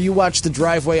the door, you watch the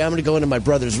driveway, I'm going to go into my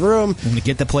brother's room. I'm going to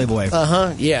get the Playboy.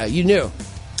 Yeah, you knew.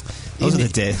 Those are the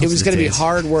days. It was going to be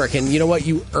hard work, and you know what?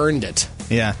 You earned it.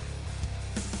 Yeah.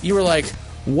 You were like,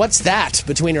 what's that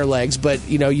between her legs? But,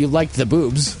 you liked the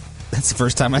boobs. That's the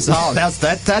first time I saw it.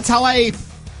 That's how I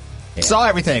saw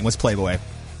everything, was Playboy.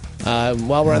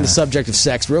 While we're on the subject of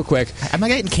sex, real quick. Am I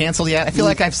getting canceled yet? I feel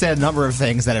like I've said a number of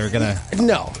things that are going to...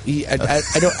 No.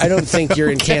 I don't think you're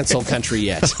in cancel country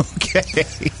yet. Okay.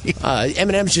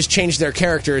 M&M's just changed their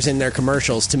characters in their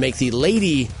commercials to make the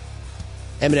lady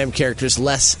M&M characters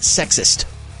less sexist.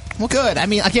 Well, good. I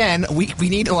mean, again, we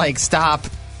need to, stop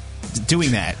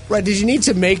doing that. Right. Did you need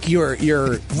to make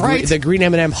the green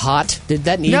M&M hot?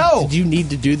 No. Did you need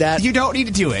to do that? You don't need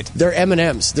to do it. They're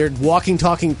M&Ms. They're walking,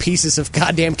 talking pieces of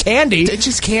goddamn candy. It's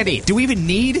just candy. Do we even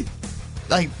need...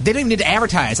 they don't even need to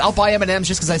advertise. I'll buy M&Ms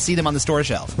just because I see them on the store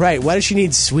shelf. Right. Why does she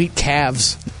need sweet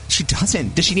calves? She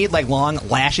doesn't. Does she need, long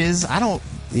lashes? I don't...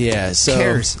 Yeah, so... Who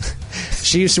cares?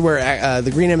 She used to wear...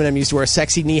 the green M&M used to wear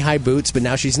sexy knee-high boots, but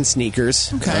now she's in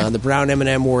sneakers. Okay. The brown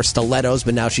M&M wore stilettos,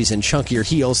 but now she's in chunkier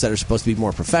heels that are supposed to be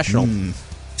more professional.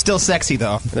 Still sexy,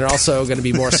 though. And they're also going to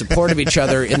be more supportive of each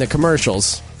other in the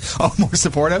commercials. Oh, more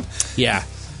supportive? Yeah.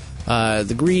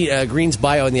 The Green's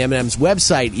bio on the M&M's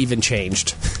website even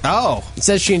changed. Oh. It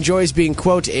says she enjoys being,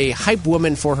 quote, a hype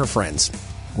woman for her friends.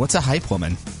 What's a hype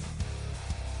woman?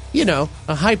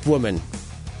 A hype woman.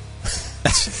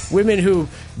 Women who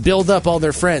build up all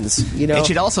their friends, It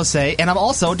should also say, and I'm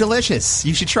also delicious.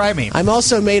 You should try me. I'm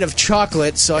also made of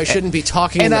chocolate, so I shouldn't be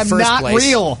talking in the first place. And I'm not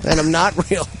real. And I'm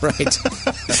not real, right.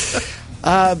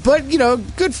 But,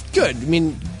 good. I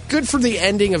mean, good for the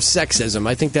ending of sexism.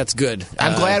 I think that's good.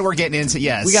 I'm glad we're getting into,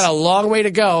 yes. We got a long way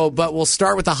to go, but we'll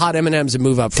start with the hot M&Ms and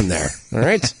move up from there. All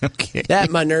right? Okay.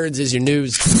 That, my nerds, is your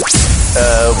news.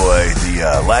 Oh, boy.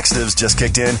 The laxatives just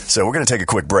kicked in, so we're going to take a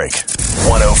quick break.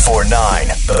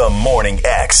 104.9, The Morning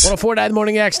X. 104.9 The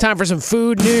Morning X. Time for some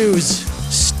food news.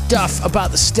 Stuff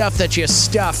about the stuff that you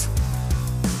stuff.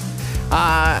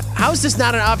 How is this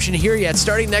not an option here yet?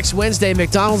 Starting next Wednesday,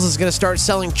 McDonald's is going to start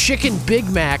selling chicken Big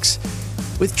Macs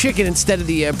with chicken instead of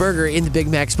the burger in the Big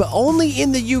Macs, but only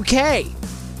in the UK.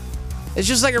 It's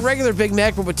just like a regular Big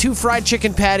Mac, but with 2 fried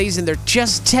chicken patties, and they're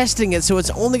just testing it, so it's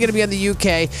only going to be on the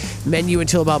UK menu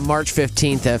until about March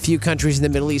 15th. A few countries in the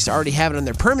Middle East already have it on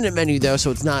their permanent menu, though, so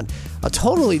it's not a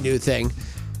totally new thing.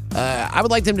 I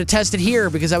would like them to test it here,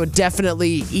 because I would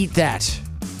definitely eat that.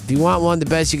 If you want one, the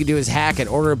best you can do is hack it.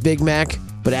 Order a Big Mac,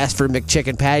 but ask for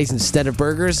McChicken patties instead of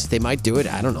burgers. They might do it.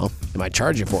 I don't know. They might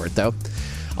charge you for it, though.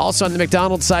 Also on the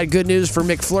McDonald's side, good news for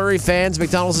McFlurry fans.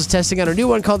 McDonald's is testing out a new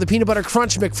one called the Peanut Butter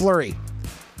Crunch McFlurry.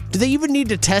 Do they even need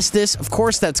to test this? Of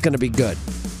course that's going to be good.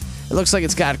 It looks like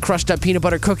it's got crushed up peanut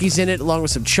butter cookies in it, along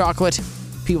with some chocolate.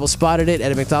 People spotted it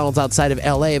at a McDonald's outside of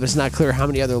LA, but it's not clear how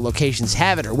many other locations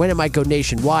have it or when it might go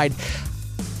nationwide.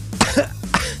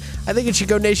 I think it should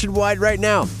go nationwide right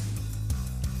now.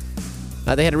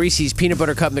 They had a Reese's Peanut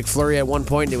Butter Cup McFlurry at one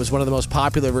point. It was one of the most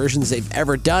popular versions they've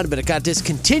ever done, but it got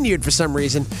discontinued for some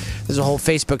reason. There's a whole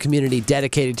Facebook community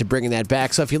dedicated to bringing that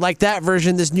back. So if you like that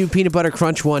version, this new Peanut Butter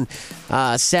Crunch one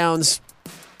sounds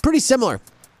pretty similar.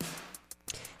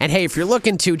 And hey, if you're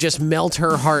looking to just melt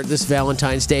her heart this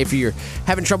Valentine's Day, if you're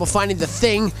having trouble finding the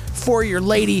thing for your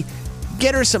lady,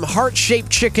 get her some heart-shaped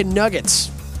chicken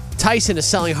nuggets. Tyson is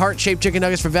selling heart-shaped chicken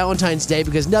nuggets for Valentine's Day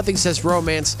because nothing says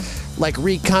romance like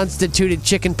reconstituted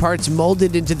chicken parts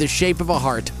molded into the shape of a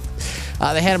heart.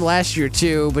 They had them last year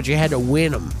too, but you had to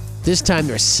win them. This time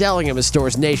they're selling them in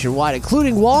stores nationwide,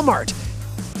 including Walmart.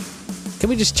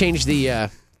 Can we just change the...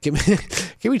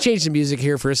 Can we change the music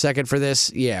here for a second for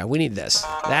this? Yeah, we need this.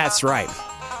 That's right.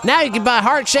 Now you can buy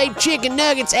heart-shaped chicken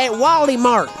nuggets at Wally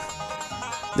Mart.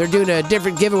 They're doing a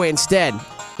different giveaway instead.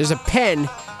 There's a pen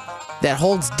that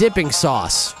holds dipping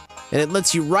sauce, and it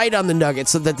lets you write on the nuggets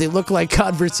so that they look like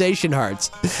conversation hearts.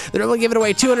 They're only giving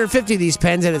away 250 of these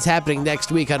pens, and it's happening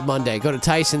next week on Monday. Go to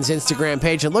Tyson's Instagram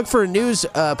page and look for a news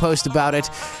post about it.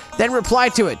 Then reply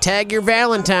to it. Tag your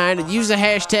Valentine and use the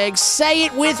hashtag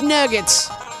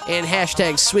 #SayItWithNuggets and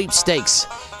hashtag sweepstakes.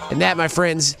 And that, my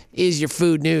friends, is your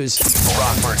food news.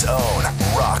 Rockford's own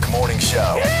Rock Morning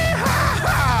Show.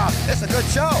 It's a good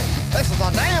show. This is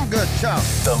a damn good show.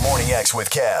 The Morning X with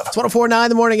Kev. It's 104.9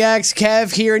 The Morning X.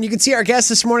 Kev here. And you can see our guest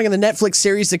this morning on the Netflix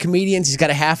series, The Comedians. He's got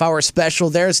a half-hour special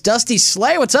there. It's Dusty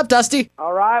Slay. What's up, Dusty?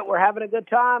 All right, we're having a good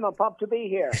time. I'm pumped to be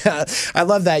here. I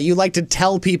love that. You like to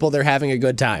tell people they're having a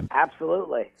good time.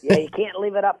 Absolutely. Yeah, you can't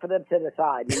leave it up for them to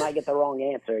decide. You might get the wrong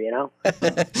answer, you know?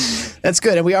 That's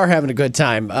good, and we are having a good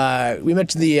time. We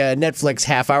mentioned the Netflix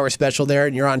half-hour special there,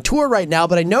 and you're on tour right now,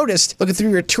 but I noticed, looking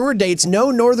through your tour dates,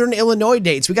 no Northern Illinois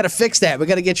dates. We got to fix that. We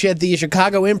got to get you at the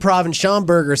Chicago Improv in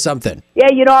Schaumburg or something.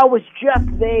 Yeah, you know, I was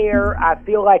just there, I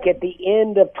feel like at the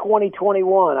end of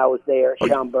 2021 I was there at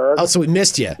Schaumburg. Oh, so we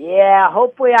missed you. Yeah,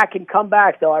 hopefully I can come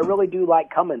back, though. I really do like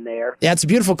coming there. Yeah, it's a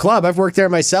beautiful club. I've worked there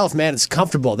myself, man. It's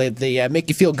comfortable. They make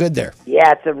you feel good there.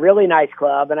 Yeah, it's a really nice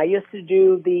club, and I used to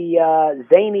do the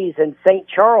Zanies in St.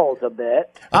 Charles a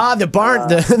bit. Ah, the barn,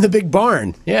 the big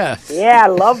barn. Yeah. Yeah, I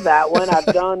love that one. I've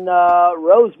done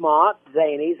Rosemont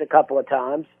Zanies a couple of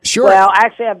times. Sure. Well,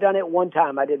 actually, I've done it one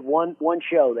time. I did one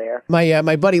show there.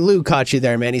 My buddy Lou caught you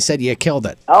there, man. He said you killed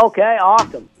it. Okay,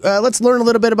 awesome. Let's learn a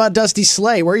little bit about Dusty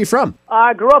Slay. Where are you from?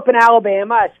 I grew up in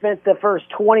Alabama. I spent the first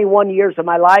 21 years of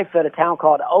my life at a town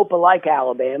called Opelika,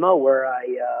 Alabama, where I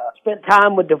spent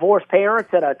time with divorced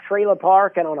parents at a trailer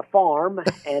park and on a farm,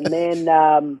 and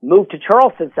then moved to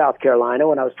Charleston, South Carolina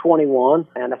when I was 21,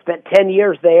 and I spent 10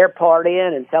 years there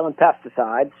partying and selling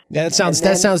pesticides. Yeah, that sounds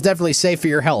definitely safe for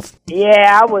your health.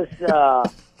 Yeah, I was.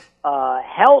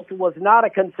 Health was not a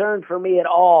concern for me at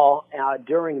all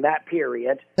during that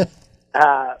period.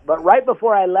 But right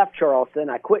before I left Charleston,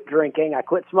 I quit drinking, I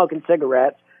quit smoking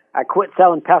cigarettes, I quit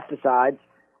selling pesticides,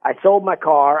 I sold my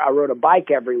car, I rode a bike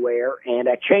everywhere, and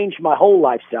I changed my whole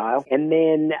lifestyle. And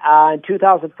then in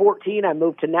 2014, I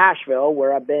moved to Nashville,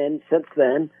 where I've been since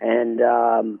then, and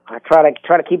I try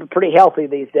to keep it pretty healthy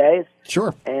these days.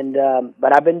 Sure. And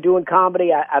but I've been doing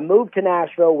comedy. I moved to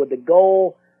Nashville with the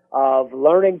goal of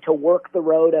learning to work the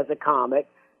road as a comic.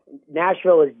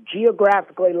 Nashville is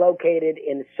geographically located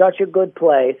in such a good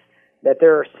place that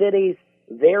there are cities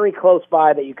very close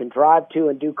by that you can drive to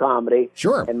and do comedy.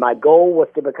 Sure. And my goal was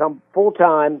to become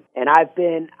full-time, and I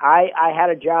had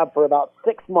a job for about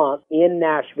 6 months in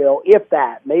Nashville, if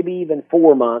that, maybe even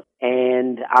 4 months,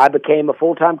 and I became a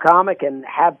full-time comic and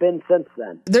have been since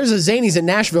then. There's a Zanies in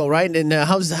Nashville, right? And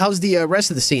how's the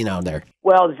rest of the scene out there?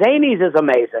 Well, Zanies is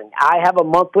amazing. I have a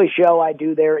monthly show I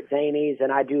do there at Zanies,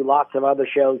 and I do lots of other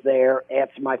shows there.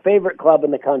 It's my favorite club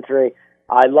in the country.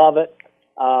 I love it.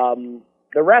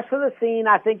 The rest of the scene,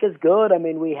 I think, is good. I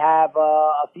mean, we have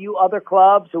a few other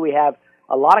clubs. So we have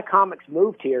a lot of comics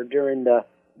moved here during the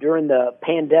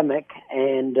pandemic,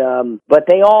 and but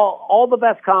they all the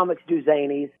best comics do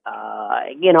Zanies,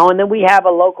 and then we have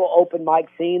a local open mic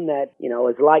scene that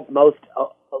is like most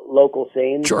local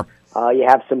scenes. Sure. You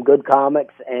have some good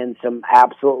comics and some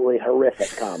absolutely horrific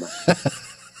comics.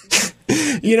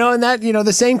 And that,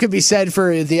 the same could be said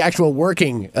for the actual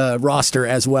working roster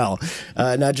as well,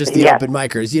 not just the open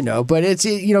micers, but it's,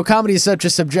 comedy is such a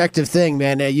subjective thing,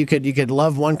 man. You could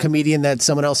love one comedian that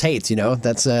someone else hates,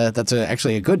 that's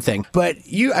actually a good thing. But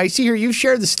I see here, you've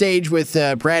shared the stage with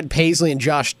Brad Paisley and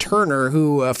Josh Turner,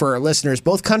 who, for our listeners,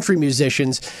 both country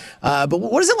musicians. But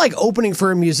what is it like opening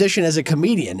for a musician as a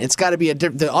comedian? It's got to be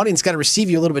the audience got to receive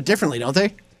you a little bit differently, don't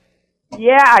they?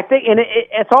 Yeah, I think, and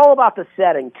it's all about the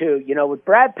setting, too. You know, with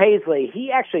Brad Paisley, he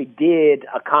actually did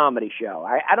a comedy show.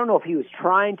 I don't know if he was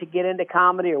trying to get into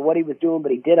comedy or what he was doing,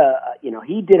 but he did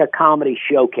a comedy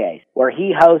showcase where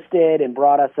he hosted and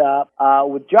brought us up.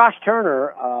 With Josh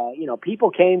Turner,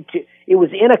 people came to, it was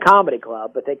in a comedy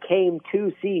club, but they came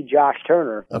to see Josh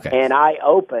Turner. Okay. And I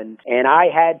opened, and I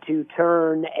had to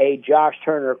turn a Josh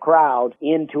Turner crowd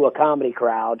into a comedy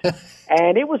crowd.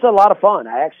 And it was a lot of fun.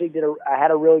 I actually I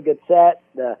had a really good set.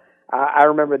 I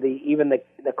remember the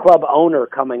club owner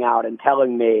coming out and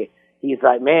telling me, he's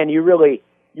like, "Man, you really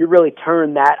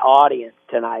turned that audience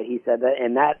tonight." He said that,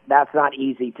 and that's not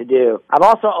easy to do. I've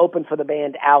also opened for the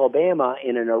band Alabama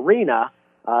in an arena,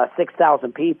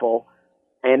 6,000 people,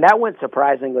 and that went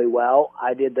surprisingly well.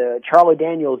 I did the Charlie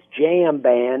Daniels Jam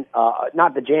Band,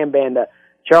 not the Jam Band, the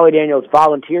Charlie Daniels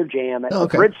Volunteer Jam at the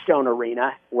Bridgestone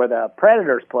Arena, where the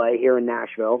Predators play here in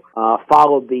Nashville.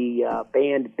 Followed the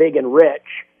band Big and Rich,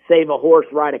 Save a Horse,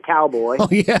 Ride a Cowboy. Oh,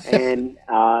 yeah. And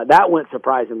that went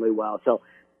surprisingly well. So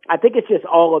I think it's just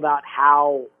all about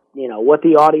how, what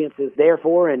the audience is there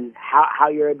for and how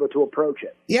you're able to approach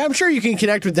it. Yeah, I'm sure you can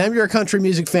connect with them. You're a country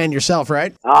music fan yourself,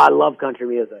 right? I love country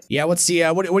music. Yeah, what's the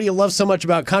what do you love so much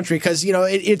about country? Because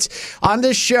it's on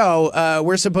this show.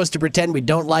 We're supposed to pretend we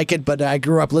don't like it, but I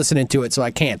grew up listening to it, so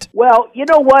I can't. Well, you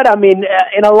know what? I mean,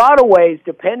 in a lot of ways,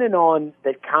 depending on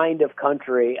the kind of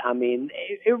country, I mean,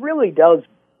 it really does.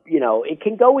 It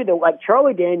can go either, like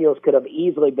Charlie Daniels could have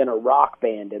easily been a rock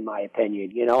band, in my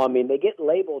opinion. I mean, they get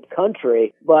labeled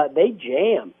country, but they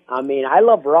jam. I mean, I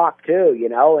love rock too,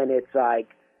 and it's like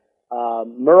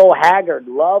Merle Haggard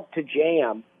loved to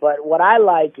jam. But what I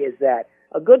like is that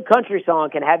a good country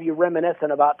song can have you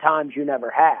reminiscent about times you never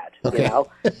had,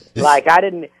 Like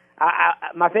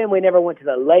my family never went to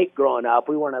the lake growing up.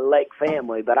 We weren't a lake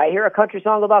family, but I hear a country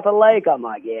song about the lake. I'm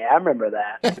like, yeah, I remember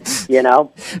that,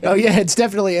 Oh yeah, it's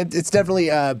definitely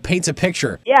paints a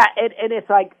picture. Yeah, and it's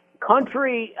like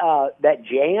country that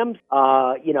jams.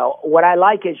 What I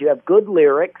like is you have good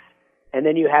lyrics, and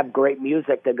then you have great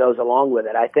music that goes along with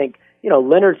it. I think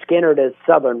Leonard Skinner is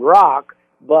Southern rock,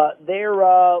 but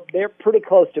they're pretty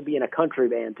close to being a country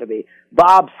band to me.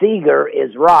 Bob Seger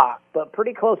is rock, but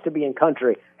pretty close to being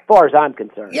country, as far as I'm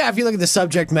concerned. Yeah, if you look at the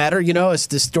subject matter, it's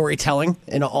the storytelling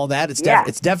and all that. It's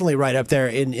definitely right up there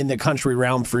in the country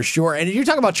realm for sure. And you're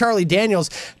talking about Charlie Daniels,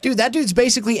 dude. That dude's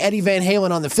basically Eddie Van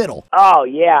Halen on the fiddle. Oh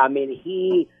yeah, I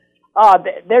mean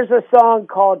there's a song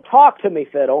called Talk to Me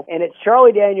Fiddle, and it's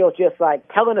Charlie Daniels just like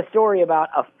telling a story about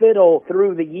a fiddle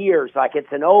through the years. Like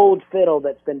it's an old fiddle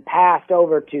that's been passed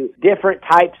over to different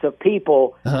types of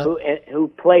people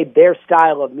who played their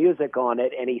style of music on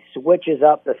it, and he switches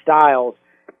up the styles.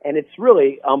 And it's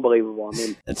really unbelievable. I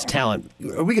mean, it's talent.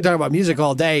 We could talk about music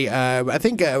all day. I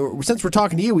think since we're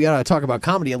talking to you, we got to talk about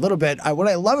comedy a little bit. What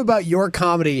I love about your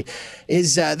comedy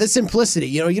is the simplicity.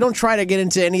 You don't try to get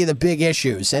into any of the big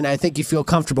issues, and I think you feel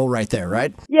comfortable right there,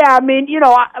 right? Yeah, I mean,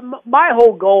 my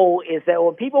whole goal is that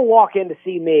when people walk in to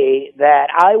see me, that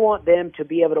I want them to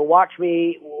be able to watch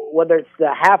me, whether it's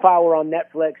a half hour on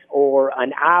Netflix or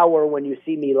an hour when you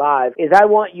see me live, is I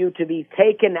want you to be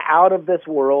taken out of this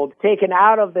world, taken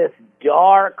out of this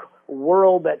dark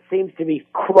world that seems to be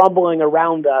crumbling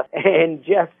around us, and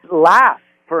just laugh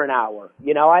for an hour.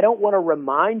 I don't want to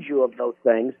remind you of those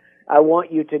things. I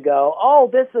want you to go, oh,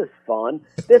 this is fun.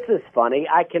 This is funny.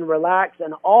 I can relax,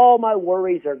 and all my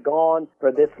worries are gone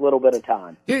for this little bit of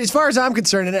time. Dude, as far as I'm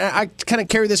concerned, and I kind of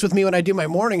carry this with me when I do my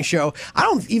morning show, I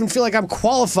don't even feel like I'm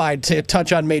qualified to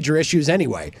touch on major issues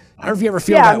anyway. I don't know if you ever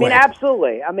feel that way. Yeah, I mean,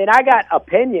 absolutely. I mean, I got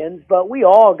opinions, but we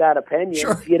all got opinions.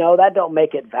 Sure. That don't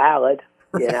make it valid,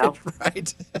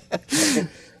 Right.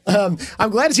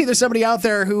 I'm glad to see there's somebody out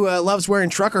there who loves wearing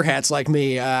trucker hats like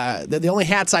me. They're the only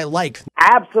hats I like.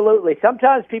 Absolutely.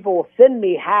 Sometimes people will send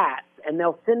me hats, and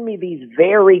they'll send me these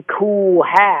very cool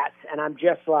hats, and I'm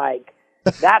just like,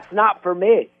 that's not for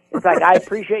me. It's like, I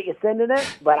appreciate you sending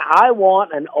it, but I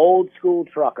want an old school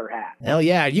trucker hat. Hell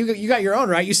yeah. You got your own,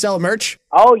 right? You sell merch?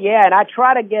 Oh, yeah, and I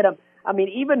try to get them. I mean,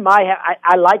 even my hat,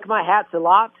 I like my hats a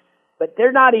lot, but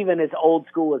they're not even as old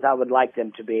school as I would like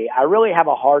them to be. I really have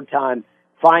a hard time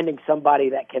finding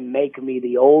somebody that can make me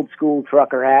the old school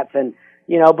trucker hats, and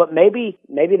but maybe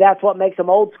that's what makes them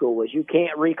old school, is you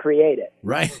can't recreate it.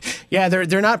 Right. Yeah,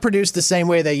 they're not produced the same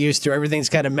way they used to. Everything's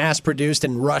kind of mass produced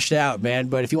and rushed out, man.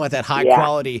 But if you want that high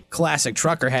quality classic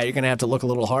trucker hat, you're going to have to look a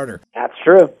little harder. Absolutely. That's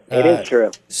true. It is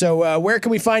true. So where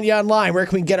can we find you online? Where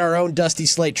can we get our own Dusty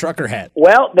Slate trucker hat?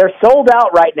 Well, they're sold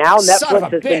out right now. Son of a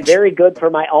Netflix has been bitch. very good for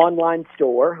my online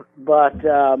store, but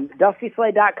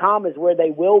DustySlate.com is where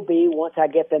they will be once I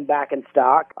get them back in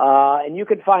stock. And you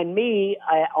can find me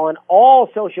on all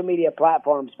social media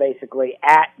platforms, basically,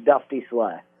 at Dusty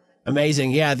Slay. Amazing.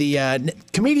 Yeah, the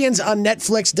comedians on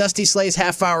Netflix, Dusty Slay's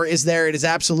Half Hour is there. It is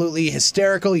absolutely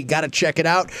hysterical. You got to check it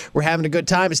out. We're having a good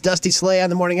time. It's Dusty Slay on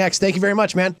The Morning X. Thank you very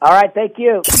much, man. All right, thank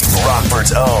you.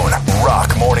 Rockford's own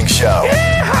Rock Morning Show.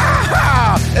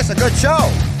 It's a good show.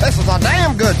 This is a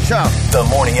damn good show. The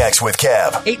Morning X with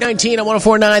Kev. 8:19 on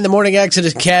 104.9 The Morning X. It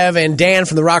is Kev and Dan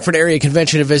from the Rockford Area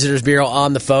Convention and Visitors Bureau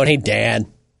on the phone. Hey,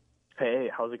 Dan.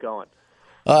 Hey, how's it going?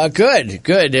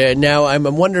 Good. Now, I'm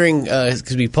wondering,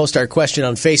 because we post our question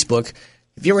on Facebook,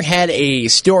 have you ever had a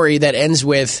story that ends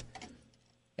with,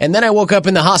 and then I woke up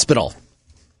in the hospital?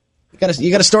 You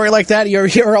got a story like that?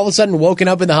 You're all of a sudden woken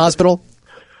up in the hospital?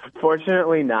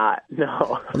 Fortunately not, no.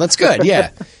 Well, that's good, yeah.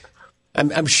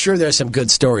 I'm sure there's some good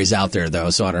stories out there,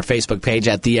 though. So on our Facebook page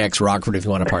at The X Rockford, if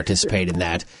you want to participate in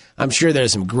that, I'm sure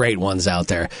there's some great ones out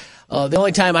there. The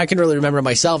only time I can really remember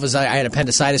myself is I had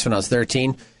appendicitis when I was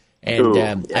 13.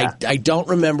 And I don't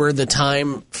remember the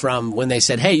time from when they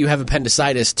said, hey, you have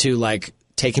appendicitis to, like,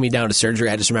 taking me down to surgery.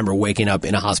 I just remember waking up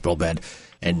in a hospital bed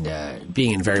and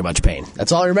being in very much pain.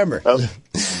 That's all I remember. Oh.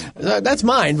 That's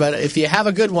mine, but if you have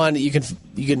a good one, you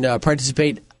can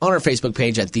participate on our Facebook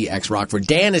page at The X Rockford.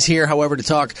 Dan is here, however, to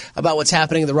talk about what's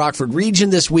happening in the Rockford region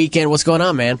this weekend. What's going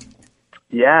on, man?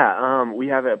 Yeah, we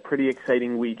have a pretty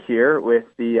exciting week here with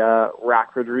the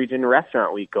Rockford Region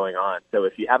Restaurant Week going on. So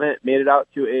if you haven't made it out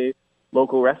to a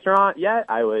local restaurant yet,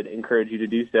 I would encourage you to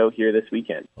do so here this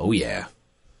weekend. Oh, yeah.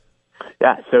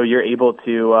 Yeah, so you're able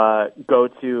to go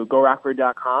to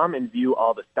GoRockford.com and view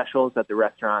all the specials that the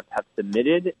restaurants have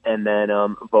submitted, and then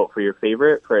vote for your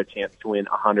favorite for a chance to win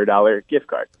a $100 gift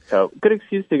card. So good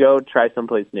excuse to go try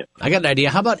someplace new. I got an idea.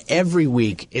 How about every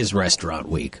week is Restaurant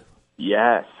Week?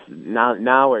 Yes.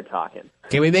 Now we're talking.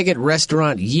 Can we make it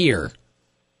Restaurant Year?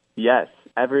 Yes.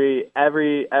 Every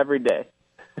day.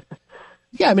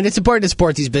 Yeah, I mean, it's important to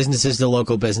support these businesses, the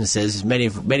local businesses, many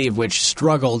of which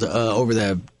struggled over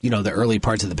the early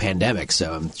parts of the pandemic.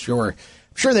 So I'm sure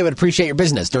they would appreciate your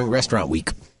business during Restaurant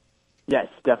Week. Yes,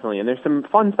 definitely. And there's some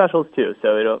fun specials too,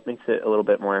 so it makes it a little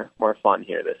bit more fun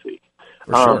here this week.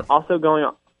 For sure. Also going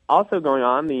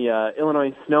on, the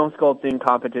Illinois snow sculpting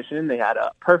competition. They had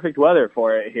perfect weather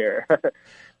for it here.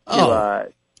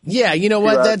 Yeah, you know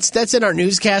what? That's in our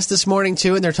newscast this morning,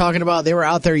 too, and they're talking about they were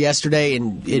out there yesterday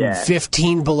in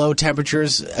 15 below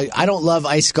temperatures. I don't love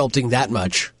ice sculpting that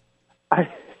much.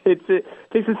 It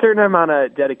takes a certain amount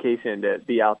of dedication to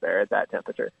be out there at that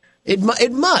temperature. It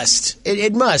must,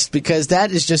 because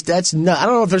that's not. I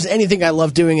don't know if there's anything I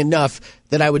love doing enough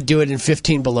that I would do it in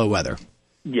 15 below weather.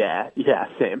 Yeah,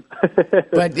 same.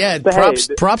 But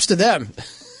props to them.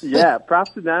 Yeah,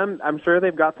 props to them. I'm sure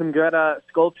they've got some good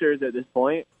sculptures at this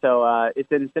point. So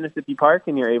it's in Sinisippi Park,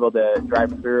 and you're able to drive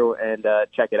through and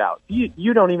check it out.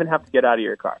 You don't even have to get out of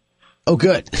your car. Oh,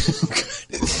 good.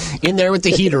 In there with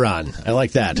the heater on. I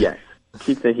like that. Yes,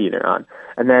 keep the heater on.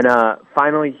 And then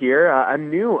finally here, a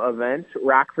new event,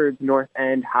 Rockford's North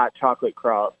End Hot Chocolate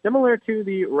Crawl, similar to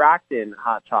the Rockton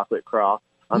Hot Chocolate Crawl,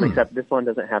 except this one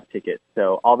doesn't have tickets.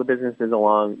 So all the businesses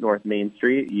along North Main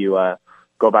Street, you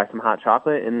go buy some hot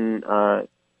chocolate and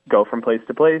go from place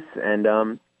to place,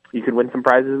 and you could win some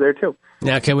prizes there too.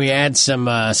 Now, can we add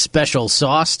some special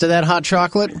sauce to that hot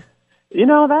chocolate? You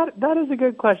know, that is a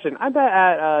good question. I bet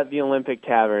at the Olympic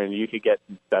Tavern you could get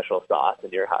some special sauce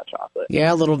in your hot chocolate.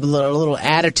 Yeah, a little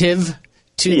additive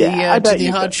to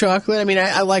the hot chocolate. I mean,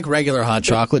 I like regular hot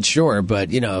chocolate, sure,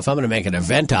 but if I'm going to make an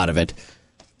event out of it,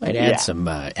 I'd add some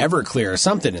Everclear or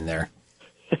something in there.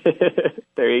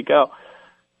 There you go.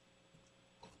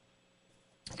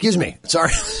 Excuse me.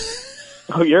 Sorry.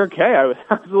 Oh, you're okay. I was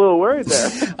a little worried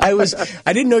there.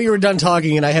 I didn't know you were done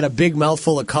talking, and I had a big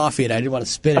mouthful of coffee, and I didn't want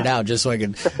to spit it out just so I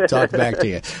could talk back to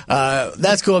you.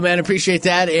 That's cool, man. Appreciate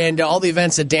that. And all the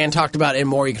events that Dan talked about and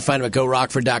more, you can find them at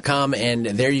GoRockford.com, and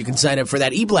there you can sign up for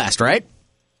that e-blast, right?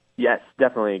 Yes,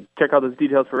 definitely. Check out those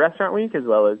details for Restaurant Week as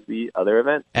well as the other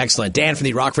events. Excellent. Dan from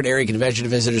the Rockford Area Convention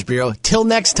and Visitors Bureau. Till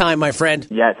next time, my friend.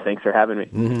 Yes, thanks for having me.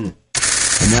 Mm-hmm.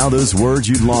 And now those words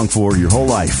you'd long for your whole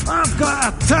life. I've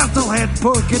got a turtle-head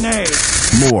pork and egg.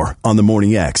 More on The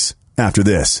Morning X after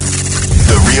this.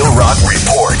 The Real Rock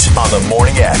Report on The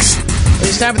Morning X.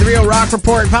 It's time for the Real Rock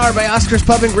Report, powered by Oscar's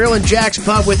Pub and Grill and Jack's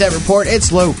Pub. With that report,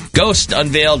 it's Lou. Ghost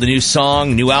unveiled a new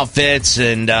song, new outfits,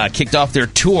 and kicked off their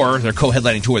tour, their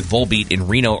co-headlining tour with Volbeat in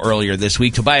Reno earlier this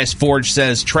week. Tobias Forge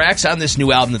says tracks on this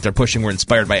new album that they're pushing were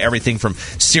inspired by everything from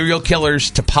serial killers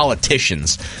to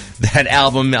politicians. That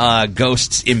album,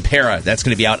 Ghosts Impera, that's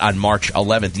going to be out on March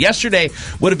 11th. Yesterday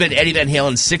would have been Eddie Van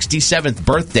Halen's 67th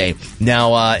birthday.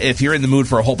 Now, if you're in the mood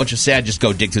for a whole bunch of sad, just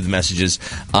go dig through the messages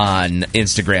on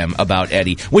Instagram about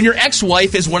Eddie. When your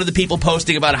ex-wife is one of the people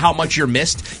posting about how much you're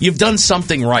missed, you've done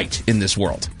something right in this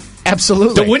world.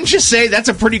 Absolutely. So wouldn't you say that's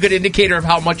a pretty good indicator of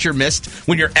how much you're missed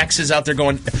when your ex is out there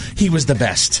going, he was the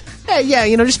best? Yeah,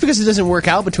 just because it doesn't work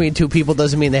out between two people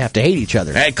doesn't mean they have to hate each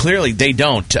other. Clearly, they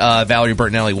don't. Valerie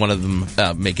Bertinelli, one of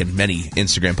them, making many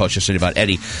Instagram posts yesterday about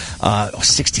Eddie.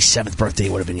 67th birthday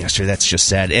would have been yesterday. That's just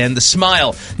sad. And The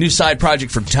Smile, new side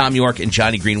project from Tom York and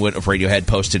Johnny Greenwood of Radiohead,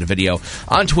 posted a video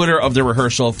on Twitter of the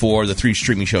rehearsal for the 3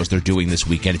 streaming shows they're doing this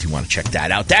weekend, if you want to check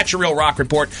that out. That's your Real Rock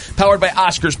Report, powered by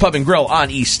Oscar's Pub and Grill on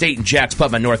East State and Jack's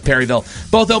Pub on North Perryville.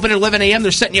 Both open at 11 a.m.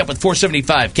 They're setting you up with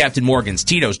 $4.75 Captain Morgan's,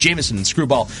 Tito's, Jameson, and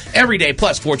Screwball every day,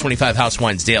 plus $4.25 House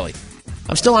Wines daily.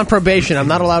 I'm still on probation. I'm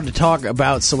not allowed to talk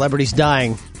about celebrities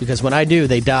dying because when I do,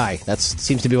 they die. That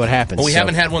seems to be what happens. Well, we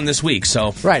haven't had one this week,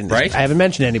 so... Right. I haven't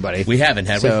mentioned anybody. We haven't,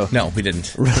 have we? No, we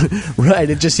didn't. Right.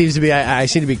 It just seems to be... I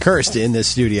seem to be cursed in this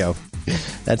studio.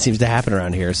 That seems to happen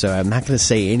around here, so I'm not going to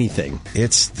say anything.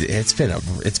 It's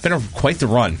been quite the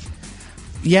run.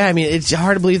 Yeah, I mean, it's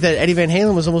hard to believe that Eddie Van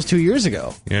Halen was almost 2 years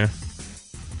ago. Yeah.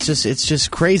 It's just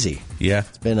crazy. Yeah.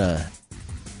 It's been a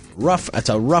rough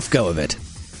go of it.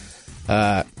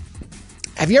 Have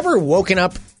you ever woken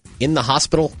up in the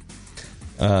hospital?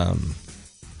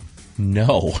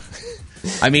 No.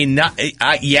 I mean,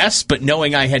 yes, but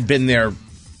knowing I had been there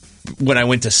when I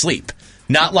went to sleep.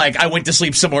 Not like I went to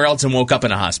sleep somewhere else and woke up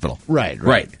in a hospital. Right.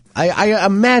 I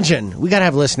imagine we got to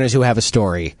have listeners who have a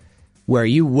story where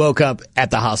you woke up at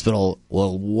the hospital.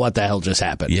 Well, what the hell just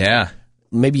happened? Yeah.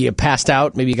 Maybe you passed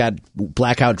out. Maybe you got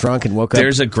blackout drunk and woke up.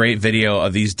 There's a great video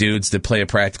of these dudes that play a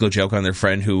practical joke on their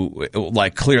friend who,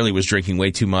 clearly was drinking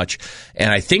way too much. And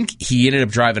I think he ended up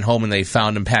driving home and they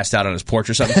found him passed out on his porch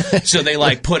or something. So they,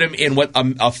 put him in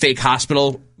a fake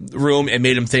hospital room and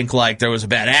made him think, there was a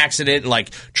bad accident and,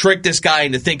 tricked this guy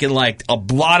into thinking, a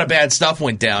lot of bad stuff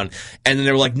went down. And then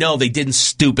they were like, no, they didn't,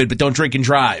 stupid, but don't drink and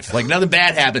drive. Nothing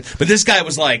bad happened. But this guy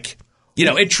was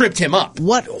it tripped him up.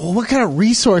 What kind of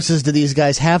resources do these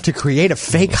guys have to create a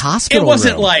fake hospital It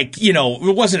wasn't room?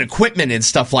 It wasn't equipment and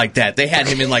stuff like that. They had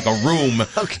him in a room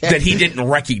that he didn't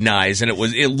recognize, and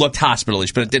it looked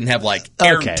hospitalish, but it didn't have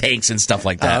air tanks and stuff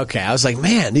like that. Okay, I was like,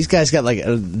 man, these guys got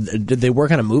did they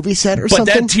work on a movie set or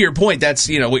something? But to your point, that's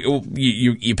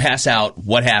you pass out,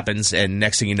 what happens, and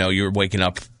next thing you know, you're waking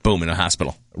up, boom, in a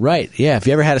hospital. Right, yeah. If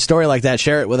you ever had a story like that,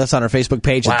 share it with us on our Facebook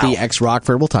page at The X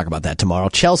Rockford. We'll talk about that tomorrow.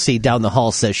 Chelsea down the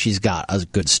hall says she's got a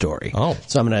good story. Oh.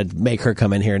 So I'm going to make her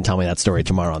come in here and tell me that story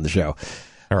tomorrow on the show.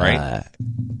 All right.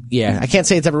 Yeah, I can't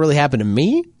say it's ever really happened to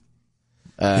me.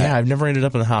 Yeah, I've never ended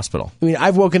up in the hospital. I mean,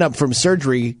 I've woken up from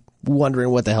surgery wondering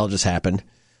what the hell just happened.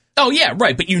 Oh, yeah,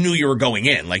 right, but you knew you were going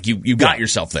in. You got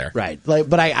yourself there. Right.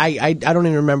 But I don't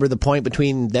even remember the point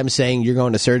between them saying you're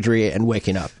going to surgery and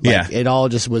waking up. It all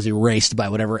just was erased by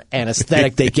whatever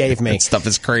anesthetic they gave me. That stuff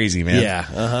is crazy, man.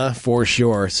 Yeah, for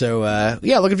sure. So,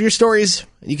 look for your stories.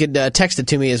 You could text it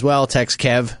to me as well. Text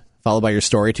Kev, followed by your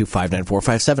story to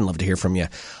 59457. Love to hear from you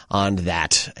on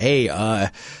that. Hey, a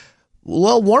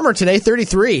little warmer today,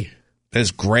 33.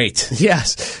 That's great.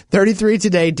 Yes, 33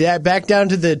 today, back down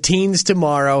to the teens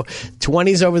tomorrow,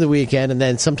 20s over the weekend, and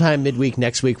then sometime midweek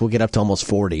next week we'll get up to almost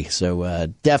 40. So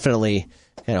definitely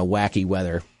kind of wacky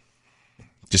weather.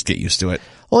 Just get used to it.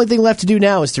 Only thing left to do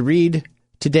now is to read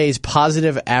today's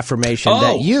positive affirmation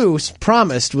that you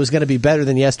promised was going to be better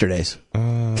than yesterday's.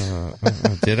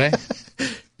 Did I?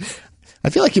 I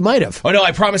feel like you might have. Oh, no,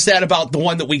 I promised that about the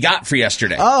one that we got for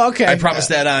yesterday. Oh, okay. I promised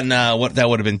that on, that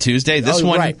would have been Tuesday. This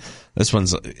one, right. This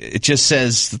one's, it just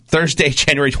says Thursday,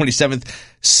 January 27th,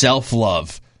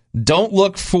 self-love. Don't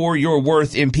look for your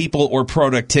worth in people or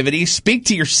productivity. Speak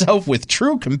to yourself with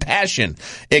true compassion.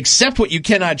 Accept what you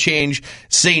cannot change.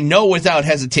 Say no without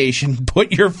hesitation.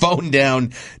 Put your phone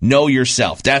down. Know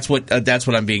yourself. That's what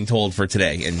I'm being told for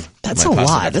today. And that's a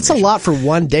lot. That's a lot for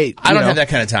one date. I don't have that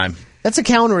kind of time. That's a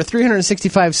calendar with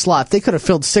 365 slots. They could have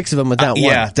filled 6 of them with that one.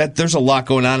 Yeah, there's a lot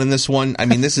going on in this one. I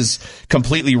mean, this is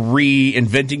completely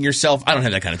reinventing yourself. I don't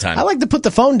have that kind of time. I like to put the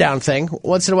phone down thing.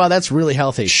 Once in a while, that's really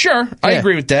healthy. Sure, I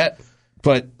agree with that.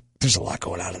 But there's a lot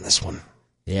going on in this one.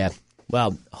 Yeah.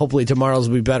 Well, hopefully tomorrow's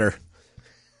will be better.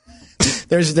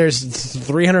 There's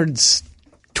 312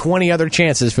 20 other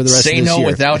chances for the rest of this year. Say no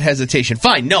without hesitation.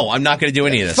 Fine, no, I'm not going to do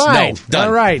any of this. Fine. No, done.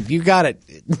 All right, you got it.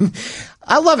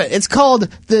 I love it. It's called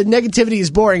The Negativity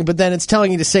is Boring, but then it's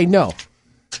telling you to say no.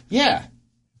 Yeah.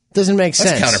 Doesn't make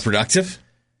That's sense. counterproductive.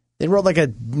 They wrote like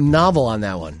a novel on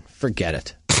that one. Forget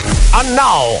it. And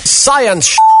now,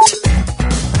 science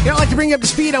You know, I'd like to bring you up to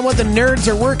speed on what the nerds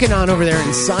are working on over there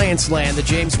in science land. The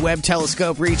James Webb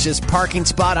Telescope reached its parking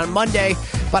spot on Monday,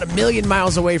 about 1 million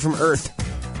miles away from Earth.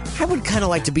 I would kind of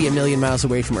like to be 1 million miles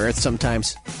away from Earth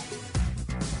sometimes.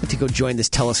 To go join this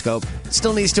telescope. It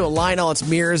still needs to align all its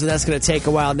mirrors, and that's going to take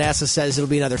a while. NASA says it'll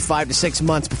be another 5 to 6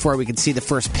 months before we can see the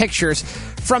first pictures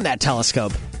from that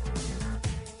telescope.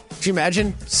 Could you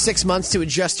imagine 6 months to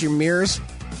adjust your mirrors?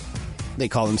 They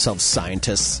call themselves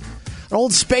scientists. An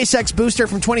old SpaceX booster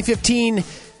from 2015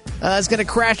 is going to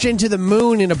crash into the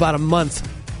moon in about a month.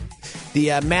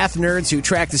 The math nerds who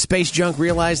track the space junk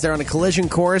realize they're on a collision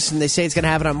course, and they say it's going to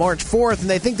happen on March 4th, and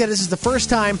they think that this is the first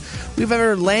time we've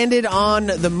ever landed on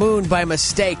the moon by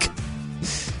mistake.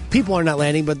 People are not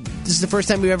landing, but this is the first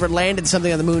time we've ever landed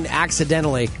something on the moon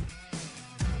accidentally.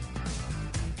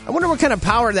 I wonder what kind of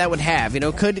power that would have. You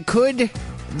know, could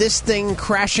this thing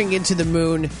crashing into the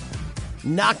moon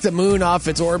knock the moon off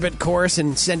its orbit course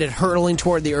and send it hurtling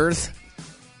toward the Earth?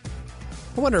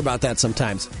 I wonder about that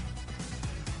sometimes.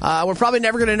 We're probably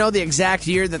never going to know the exact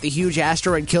year that the huge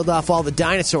asteroid killed off all the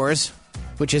dinosaurs,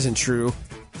 which isn't true.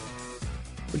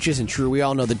 We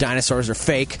all know the dinosaurs are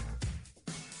fake.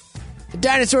 The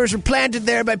dinosaurs were planted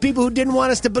there by people who didn't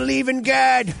want us to believe in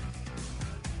God.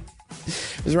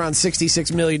 It was around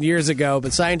 66 million years ago,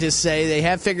 but scientists say they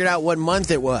have figured out what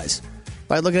month it was.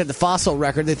 By looking at the fossil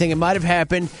record, they think it might have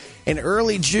happened in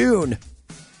early June.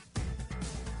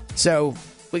 So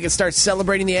we can start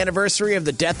celebrating the anniversary of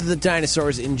the death of the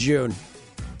dinosaurs in June.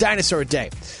 Dinosaur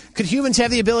Day. Could humans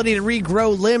have the ability to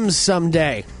regrow limbs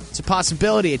someday? It's a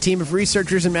possibility. A team of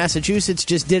researchers in Massachusetts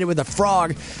just did it with a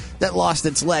frog that lost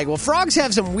its leg. Well, frogs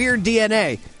have some weird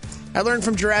DNA. I learned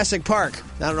from Jurassic Park.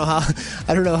 I don't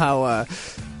know how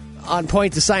on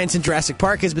point the science in Jurassic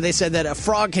Park is, but they said that a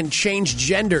frog can change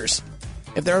genders.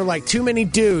 If there are like too many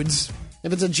dudes,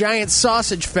 if it's a giant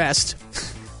sausage fest,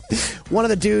 one of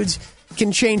the dudes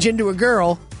can change into a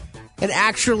girl and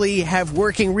actually have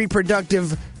working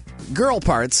reproductive girl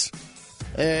parts.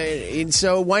 And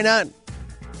so why not?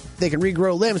 They can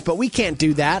regrow limbs, but we can't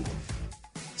do that.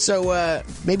 So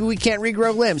maybe we can't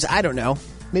regrow limbs. I don't know.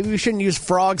 Maybe we shouldn't use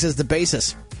frogs as the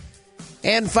basis.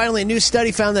 And finally, a new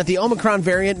study found that the Omicron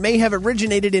variant may have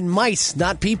originated in mice,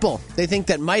 not people. They think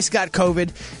that mice got COVID,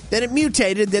 then it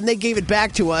mutated, then they gave it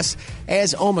back to us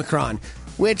as Omicron,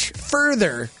 which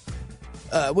further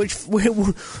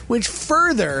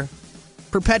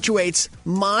perpetuates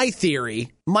my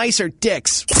theory. Mice are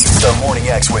dicks. The Morning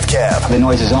X with Cab. The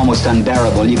noise is almost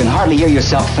unbearable. You can hardly hear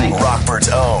yourself think. Rockford's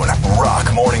own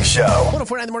Rock Morning Show.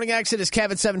 104.9 The Morning X. It is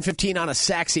Kev at 7:15 on a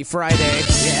Saxy Friday.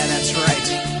 Yeah, that's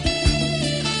right.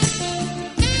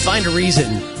 Find a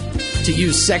reason to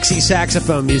use sexy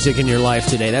saxophone music in your life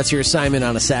today. That's your assignment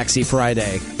on a Saxy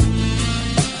Friday.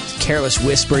 Careless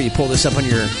Whisper. You pull this up on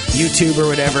your YouTube or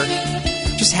whatever.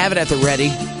 Just have it at the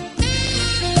ready.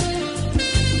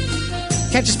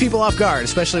 Catches people off guard,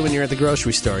 especially when you're at the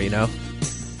grocery store, you know?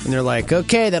 And they're like,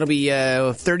 okay, that'll be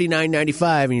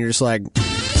 $39.95, and you're just like,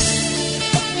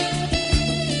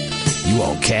 you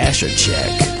want cash or check?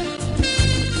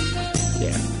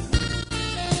 Yeah.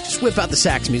 Just whip out the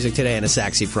sax music today on a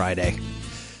Saxy Friday.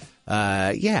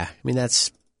 Yeah, I mean,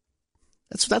 that's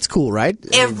cool, right?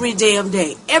 Every damn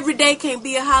day. Every day can't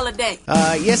be a holiday.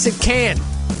 Yes, it can.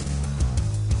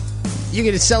 You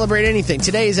get to celebrate anything.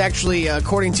 Today is actually,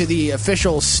 according to the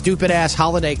official stupid-ass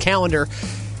holiday calendar,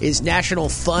 is National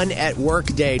Fun at Work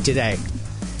Day today.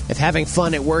 If having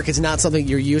fun at work is not something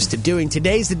you're used to doing,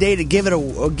 today's the day to give it a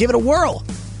whirl.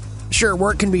 Sure,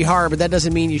 work can be hard, but that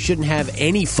doesn't mean you shouldn't have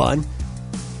any fun.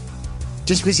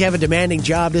 Just because you have a demanding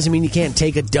job doesn't mean you can't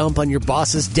take a dump on your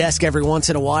boss's desk every once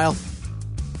in a while.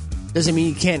 Doesn't mean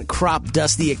you can't crop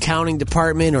dust the accounting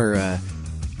department or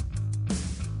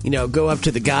go up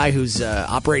to the guy who's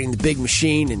operating the big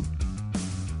machine and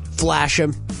flash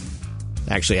him.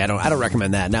 Actually, I don't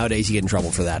recommend that. Nowadays, you get in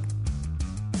trouble for that.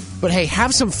 But hey,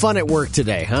 have some fun at work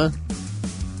today, huh?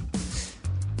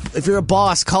 If you're a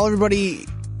boss, call everybody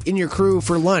in your crew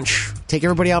for lunch. Take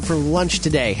everybody out for lunch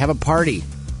today. Have a party.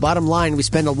 Bottom line, we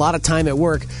spend a lot of time at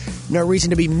work. No reason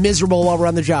to be miserable while we're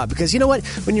on the job. Because you know what?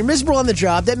 When you're miserable on the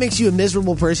job, that makes you a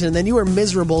miserable person, and then you are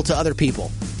miserable to other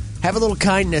people. Have a little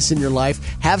kindness in your life.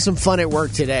 Have some fun at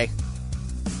work today.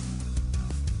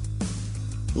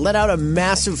 Let out a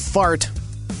massive fart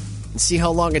and see how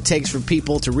long it takes for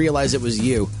people to realize it was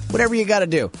you. Whatever you got to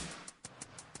do.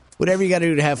 Whatever you got to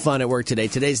do to have fun at work today,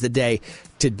 today's the day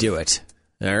to do it.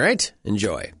 All right?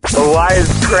 Enjoy. The wise,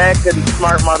 crank, and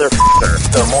smart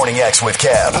motherfucker. The Morning X with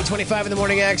Kev. 8:25 in the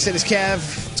Morning X. It is Kev.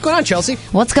 What's going on, Chelsea?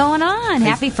 What's going on?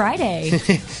 Happy Friday.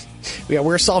 Yeah,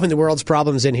 we're solving the world's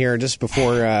problems in here. Just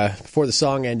before the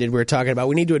song ended, we were talking about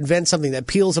we need to invent something that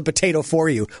peels a potato for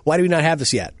you. Why do we not have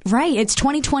this yet? Right. It's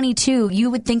 2022.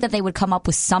 You would think that they would come up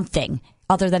with something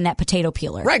other than that potato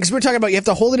peeler. Right, because we're talking about you have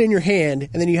to hold it in your hand,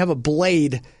 and then you have a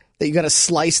blade that you got to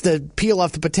slice the peel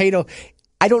off the potato.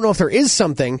 I don't know if there is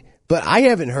something, but I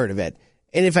haven't heard of it.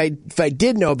 And if I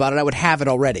did know about it, I would have it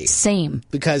already. Same.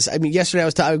 Because, I mean, yesterday I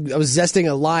was zesting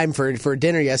a lime for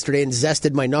dinner yesterday and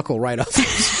zested my knuckle right off.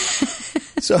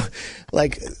 So,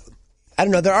 like, I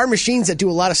don't know. There are machines that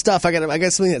do a lot of stuff. I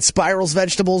got something that spirals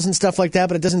vegetables and stuff like that,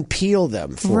 but it doesn't peel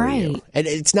them for you. And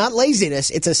it's not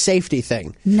laziness. It's a safety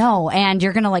thing. No, and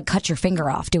you're going to, like, cut your finger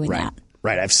off doing that.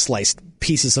 Right. I've sliced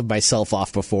pieces of myself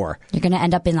off before. You're going to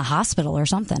end up in the hospital or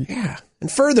something. Yeah.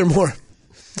 And furthermore,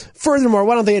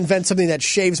 why don't they invent something that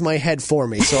shaves my head for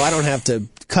me so I don't have to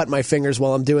cut my fingers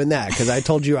while I'm doing that? Because I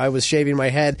told you I was shaving my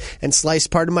head and sliced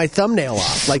part of my thumbnail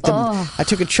off. I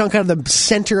took a chunk out of the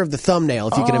center of the thumbnail,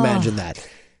 if you can imagine that.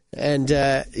 And,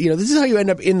 this is how you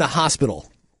end up in the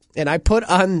hospital. And I put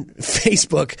on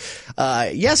Facebook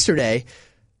yesterday,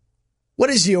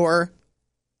 what is your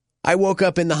I woke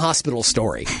up in the hospital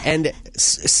story? And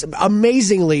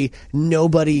amazingly,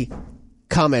 nobody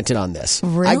commented on this.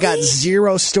 Really? I got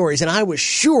 0 stories, and I was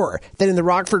sure that in the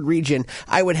Rockford region,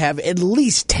 I would have at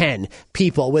least 10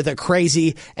 people with a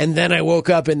crazy, and then I woke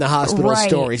up in the hospital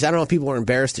stories. I don't know if people were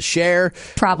embarrassed to share.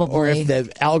 Probably. Or if the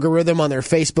algorithm on their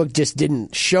Facebook just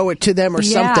didn't show it to them or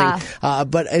something.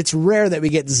 But it's rare that we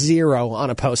get 0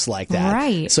 on a post like that.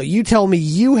 Right. So you tell me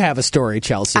you have a story,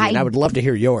 Chelsea, and I would love to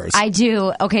hear yours. I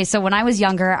do. Okay, so when I was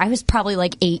younger, I was probably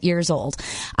like 8 years old.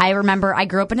 I remember I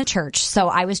grew up in a church, so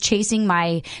I was chasing my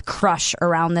crush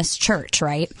around this church,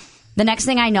 right? The next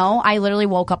thing I know, I literally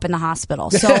woke up in the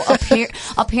hospital. So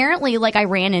apparently, like, I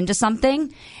ran into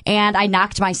something and I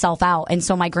knocked myself out. And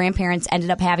so my grandparents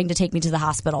ended up having to take me to the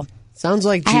hospital. Sounds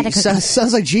like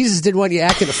sounds like Jesus didn't want you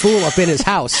acting a fool up in his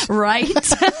house. Right?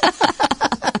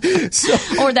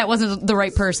 Or that wasn't the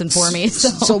right person for me.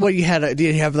 So what you had? Did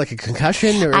you have like a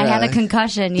concussion? Or, I had a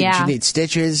concussion, Did you need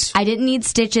stitches? I didn't need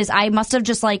stitches. I must have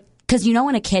just because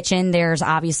in a kitchen, there's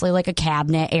obviously like a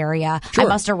cabinet area. Sure. I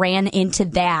must have ran into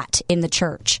that in the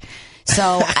church.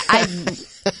 So I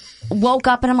woke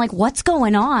up and I'm like, what's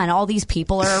going on? All these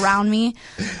people are around me.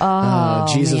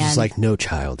 Jesus man. was like, no,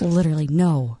 child. Literally,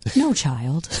 no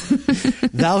child.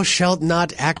 Thou shalt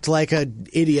not act like an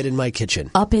idiot in my kitchen.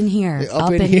 Up in here.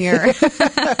 Up in here.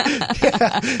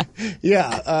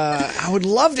 I would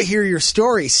love to hear your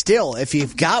story still. If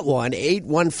you've got one,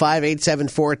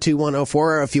 815-874-2104.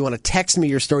 Or if you want to text me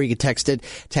your story, you can text it.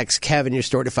 Text Kevin your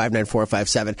story to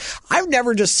 59457. I've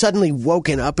never just suddenly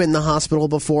woken up in the hospital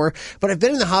before, but I've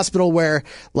been in the hospital where,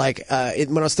 when I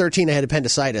was 13, I had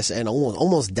appendicitis and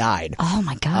almost died. Oh,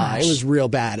 my gosh. It was real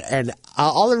bad. And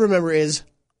all I remember is,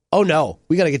 oh, no,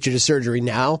 we got to get you to surgery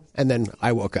now. And then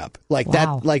I woke up.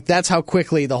 That's how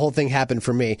quickly the whole thing happened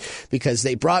for me, because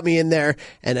they brought me in there.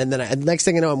 And then the next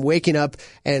thing I know, I'm waking up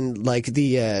and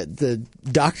the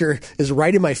doctor is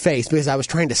right in my face because I was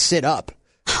trying to sit up.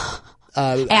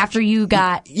 After you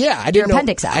got your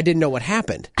appendix out. I didn't know what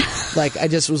happened. I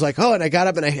just was like, oh, and I got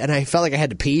up and I felt like I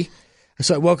had to pee.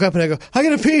 So I woke up and I go, I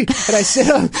gotta pee. And I sit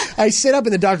up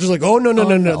and the doctor's like, oh,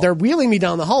 no. They're wheeling me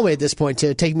down the hallway at this point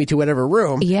to take me to whatever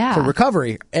room for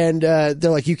recovery. And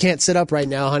they're like, you can't sit up right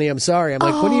now, honey. I'm sorry. I'm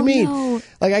like, what do you mean? No.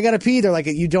 I gotta pee. They're like,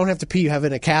 you don't have to pee. You have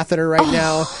a catheter right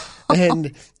now.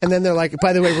 And then they're like,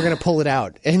 by the way, we're going to pull it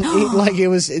out. And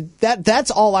that's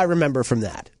all I remember from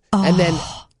that. And then,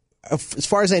 as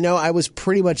far as I know, I was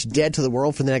pretty much dead to the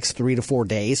world for the next 3 to 4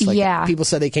 days. People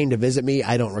said they came to visit me.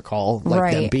 I don't recall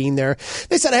them being there.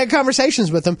 They said I had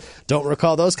conversations with them. Don't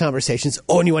recall those conversations.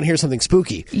 Oh, and you want to hear something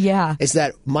spooky? Yeah. Is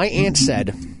that my aunt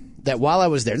said that while I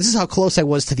was there, this is how close I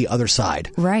was to the other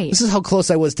side. Right. This is how close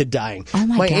I was to dying. Oh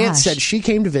my gosh. Aunt said she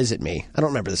came to visit me. I don't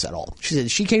remember this at all. She said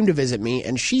she came to visit me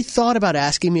and she thought about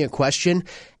asking me a question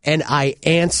and I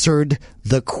answered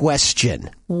the question.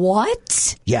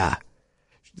 What? Yeah.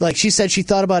 She said she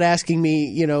thought about asking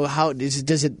me, how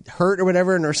does it hurt or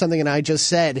whatever, or something, and I just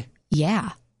said, yeah,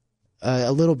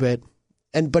 a little bit,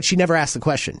 but she never asked the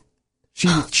question.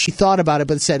 She thought about it,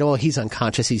 but said, "Oh, he's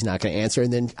unconscious. He's not going to answer."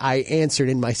 And then I answered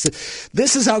in my.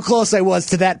 This is how close I was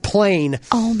to that plane.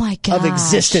 Oh my gosh. Of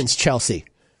existence, Chelsea.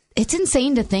 It's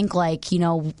insane to think, like, you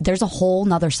know, there's a whole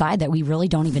nother side that we really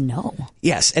don't even know.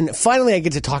 Yes, and finally I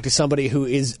get to talk to somebody who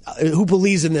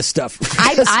believes in this stuff.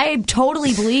 I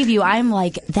totally believe you. I'm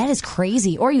like, that is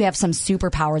crazy. Or you have some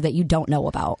superpower that you don't know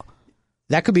about.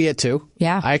 That could be it, too.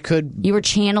 Yeah. I could. You were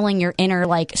channeling your inner,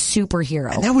 like,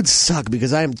 superhero. And that would suck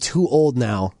because I am too old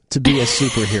now to be a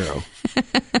superhero.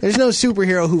 There's no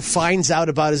superhero who finds out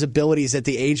about his abilities at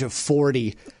the age of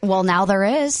 40. Well, now there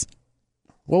is.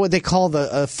 What would they call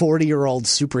a 40-year-old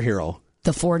superhero?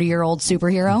 The 40-year-old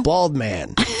superhero? Bald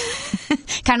man.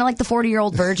 Kind of like the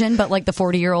 40-year-old virgin, but like the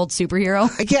 40-year-old superhero.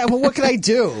 Yeah, well, what can I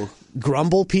do?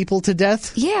 Grumble people to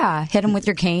death? Yeah, hit them with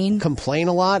your cane. Complain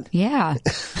a lot? Yeah.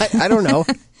 I don't know.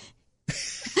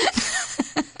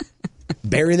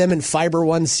 Bury them in Fiber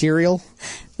One cereal?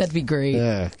 That'd be great.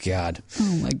 Oh, God.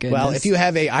 Oh, my goodness. Well, if you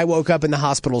have a I woke up in the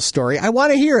hospital story, I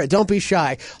want to hear it. Don't be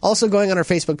shy. Also going on our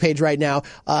Facebook page right now,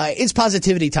 it's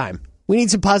positivity time. We need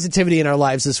some positivity in our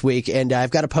lives this week, and I've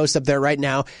got a post up there right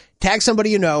now. Tag somebody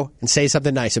you know and say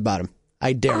something nice about them.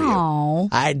 I dare you.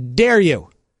 I dare you.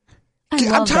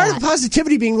 I'm tired of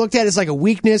positivity being looked at as like a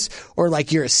weakness or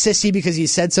like you're a sissy because you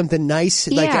said something nice.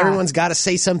 Yeah. Like everyone's got to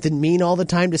say something mean all the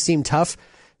time to seem tough.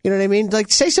 You know what I mean?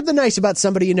 Like, say something nice about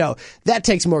somebody you know. That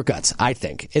takes more guts, I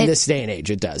think. In this day and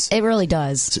age, it does. It really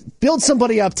does. So build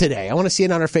somebody up today. I want to see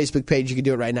it on our Facebook page. You can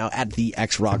do it right now at the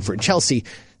X Rockford. Chelsea,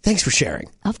 thanks for sharing.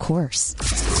 Of course.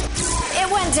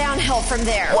 It went downhill from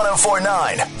there.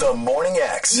 104.9 The Morning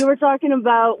X. You were talking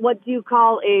about what do you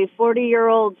call a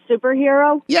 40-year-old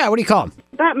superhero? Yeah, what do you call him?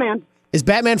 Batman. Is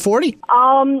Batman 40?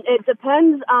 It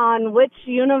depends on which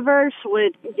universe,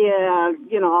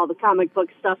 all the comic book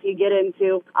stuff you get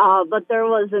into. But there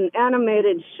was an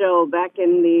animated show back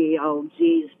in the,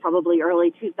 probably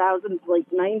early 2000s,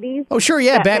 late 90s. Oh, sure,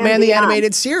 yeah, Batman the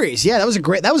Animated Series. Yeah, that was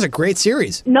a great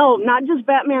series. No, not just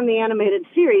Batman the Animated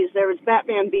Series. There was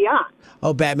Batman Beyond.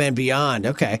 Oh, Batman Beyond,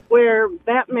 okay. Where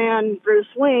Batman Bruce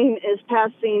Wayne is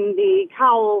passing the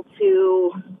cowl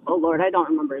to, oh Lord, I don't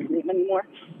remember his name anymore.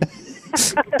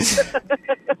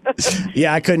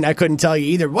 Yeah, I couldn't tell you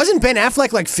either. Wasn't Ben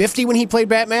Affleck like 50 when he played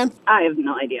Batman? I have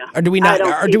no idea. Or do we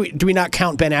not? Do we not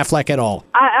count Ben Affleck at all?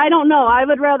 I don't know. I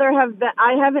would rather have.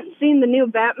 I haven't seen the new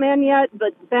Batman yet,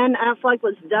 but Ben Affleck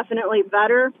was definitely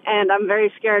better, and I'm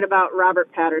very scared about Robert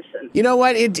Pattinson. You know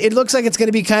what? It looks like it's going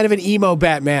to be kind of an emo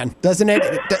Batman, doesn't it?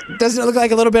 Doesn't it look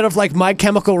like a little bit of like My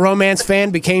Chemical Romance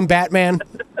fan became Batman?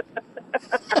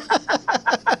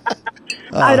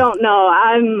 I don't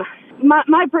know.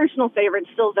 My personal favorite's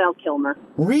still Val Kilmer.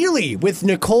 Really? With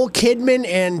Nicole Kidman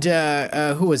and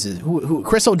who was it? Who?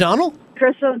 Chris O'Donnell?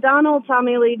 Chris O'Donnell,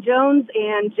 Tommy Lee Jones,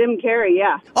 and Jim Carrey.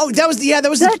 Yeah. Oh, that was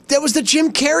the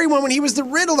Jim Carrey one when he was the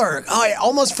Riddler. Oh, I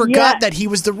almost forgot that he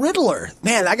was the Riddler.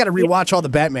 Man, I got to rewatch all the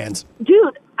Batmans.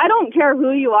 Dude, I don't care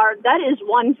who you are. That is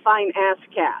one fine ass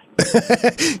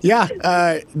cast.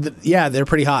 Yeah, they're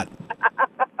pretty hot.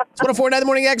 It's 104.9 The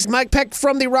Morning X. Mike Peck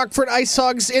from the Rockford Ice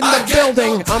Hogs in the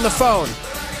building on the phone.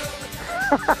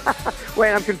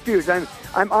 Wait, I'm confused. I'm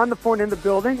on the phone in the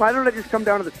building. Why don't I just come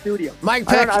down to the studio? Mike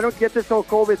Peck. I don't get this whole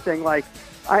COVID thing. Like,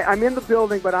 I'm in the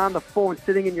building, but on the phone,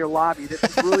 sitting in your lobby. This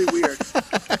is really weird.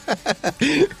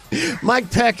 Mike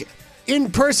Peck,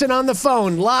 in person on the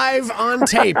phone, live on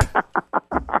tape.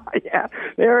 Yeah,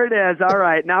 there it is. All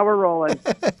right, now we're rolling.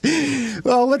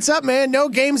 Well, what's up, man? No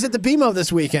games at the BMO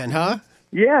this weekend, huh?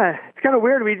 Yeah, it's kind of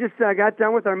weird. We just got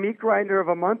done with our meat grinder of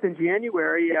a month in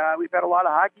January. We've had a lot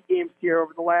of hockey games here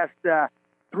over the last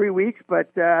 3 weeks,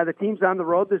 but the team's on the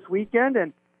road this weekend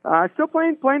and still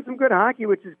playing some good hockey,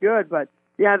 which is good. But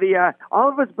yeah, all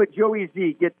of us but Joey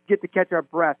Z get to catch our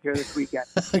breath here this weekend.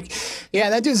 Yeah,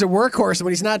 that dude's a workhorse. And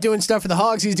when he's not doing stuff for the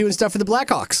Hogs, he's doing stuff for the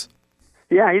Blackhawks.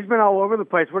 Yeah, he's been all over the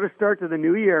place. What a start to the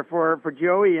new year for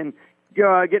Joey, and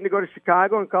getting to go to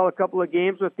Chicago and call a couple of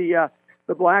games with the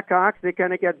Blackhawks. They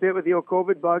kind of got bit with the old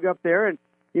COVID bug up there, and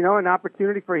an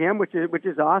opportunity for him, which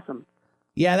is awesome.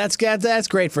 Yeah, that's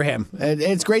great for him.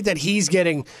 It's great that he's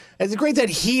getting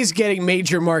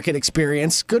major market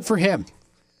experience. Good for him.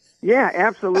 Yeah,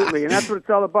 absolutely, and that's what it's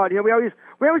all about. We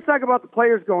always talk about the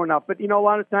players going up, but a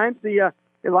lot of times a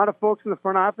lot of folks in the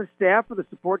front office staff or the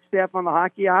support staff on the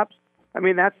hockey ops, I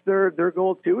mean, that's their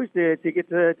goal too, is to get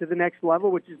to the next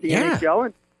level, which is the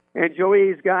NHL. And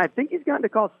Joey's I think he's gotten to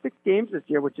call 6 games this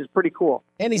year, which is pretty cool.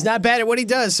 And he's not bad at what he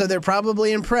does, so they're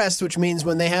probably impressed, which means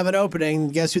when they have an opening,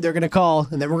 guess who they're going to call?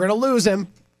 And then we're going to lose him.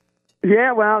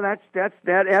 Yeah, well, that's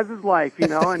as is life, and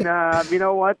you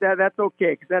know what? That's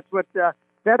okay, because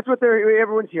that's what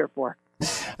everyone's here for.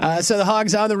 So the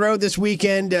Hogs on the road this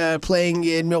weekend, playing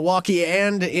in Milwaukee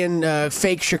and in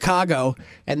fake Chicago,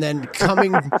 and then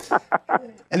coming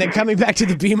And then coming back to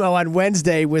the BMO on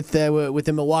Wednesday with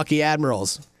the Milwaukee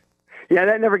Admirals. Yeah,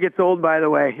 that never gets old, by the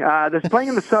way. They're playing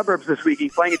in the suburbs this week.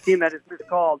 He's playing a team that is just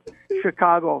called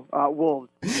Chicago Wolves.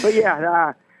 But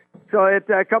yeah, so it's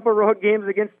a couple of road games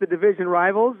against the division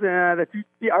rivals,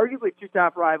 arguably two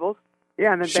top rivals.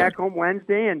 Yeah, and then back home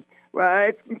Wednesday. And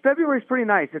February's pretty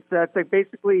nice. It's like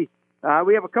basically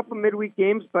we have a couple of midweek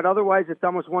games, but otherwise it's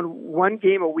almost one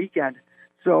game a weekend.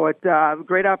 So it's a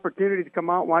great opportunity to come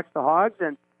out and watch the Hogs.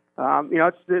 And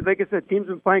it's like I said, teams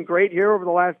have been playing great here over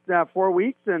the last 4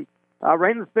 weeks, and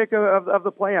right in the thick of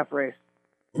the playoff race.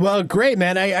 Well, great,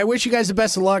 man. I wish you guys the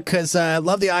best of luck because I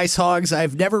love the Ice Hogs.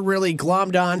 I've never really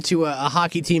glommed on to a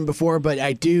hockey team before, but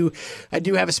I do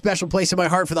have a special place in my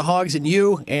heart for the Hogs and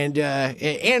you,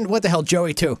 and what the hell,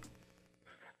 Joey, too.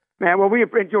 Man, well,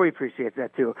 Joey appreciates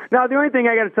that, too. Now, the only thing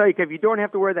I got to tell you, Kev, you don't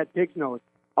have to wear that pig's nose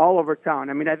all over town.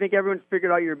 I mean, I think everyone's figured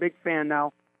out you're a big fan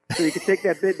now, so you can take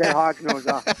that Hog's nose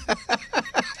off.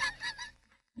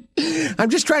 I'm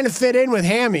just trying to fit in with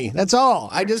Hammy. That's all.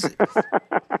 It's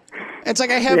like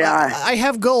I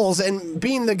have goals, and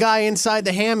being the guy inside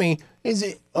the Hammy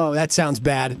that sounds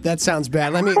bad. Let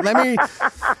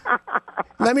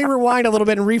me rewind a little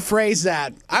bit and rephrase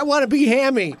that. I want to be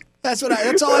Hammy. That's all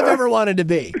I've ever wanted to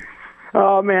be.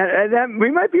 Oh man,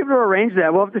 we might be able to arrange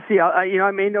that. We'll have to see.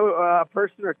 I may know a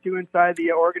person or two inside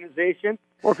the organization,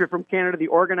 or if you're from Canada, the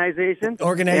organization.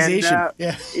 Organization. And,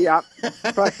 yeah.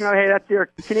 Hey, that's your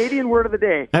Canadian word of the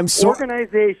day.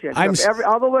 Organization.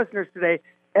 All the listeners today,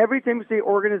 every time you say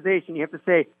organization, you have to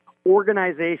say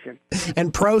organization.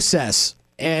 And process.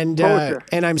 And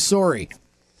I'm sorry.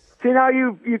 See, now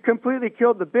you completely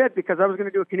killed the bit because I was going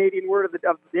to do a Canadian word of the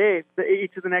day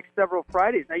each of the next several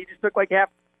Fridays. Now you just took like half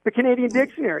the Canadian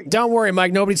dictionary. Don't worry,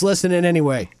 Mike. Nobody's listening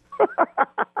anyway.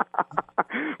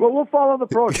 Well, we'll follow the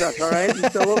process, all right?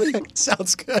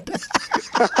 Sounds good.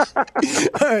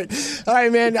 All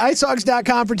right, man.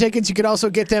 IceHogs.com for tickets. You can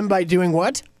also get them by doing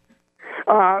what?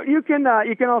 You can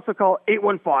also call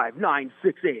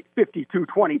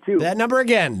 815-968-5222. That number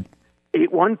again.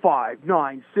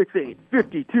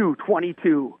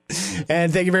 815-968-5222.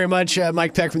 And thank you very much,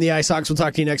 Mike Peck from the Ice Hogs. We'll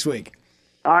talk to you next week.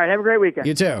 All right, have a great weekend.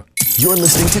 You too. You're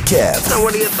listening to Kev. So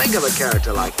what do you think of a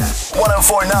character like that?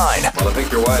 104.9. Well, I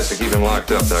think you're wise to keep him locked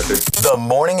up, Doctor. The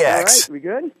Morning X. All right, we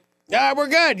good? We're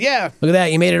good, yeah. Look at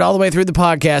that. You made it all the way through the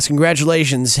podcast.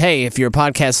 Congratulations. Hey, if you're a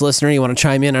podcast listener, you want to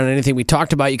chime in on anything we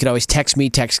talked about, you can always text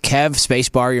Kev,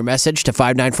 spacebar your message to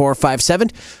 59457,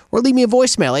 or leave me a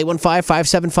voicemail,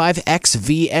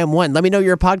 815-575-XVM1. Let me know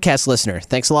you're a podcast listener.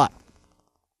 Thanks a lot.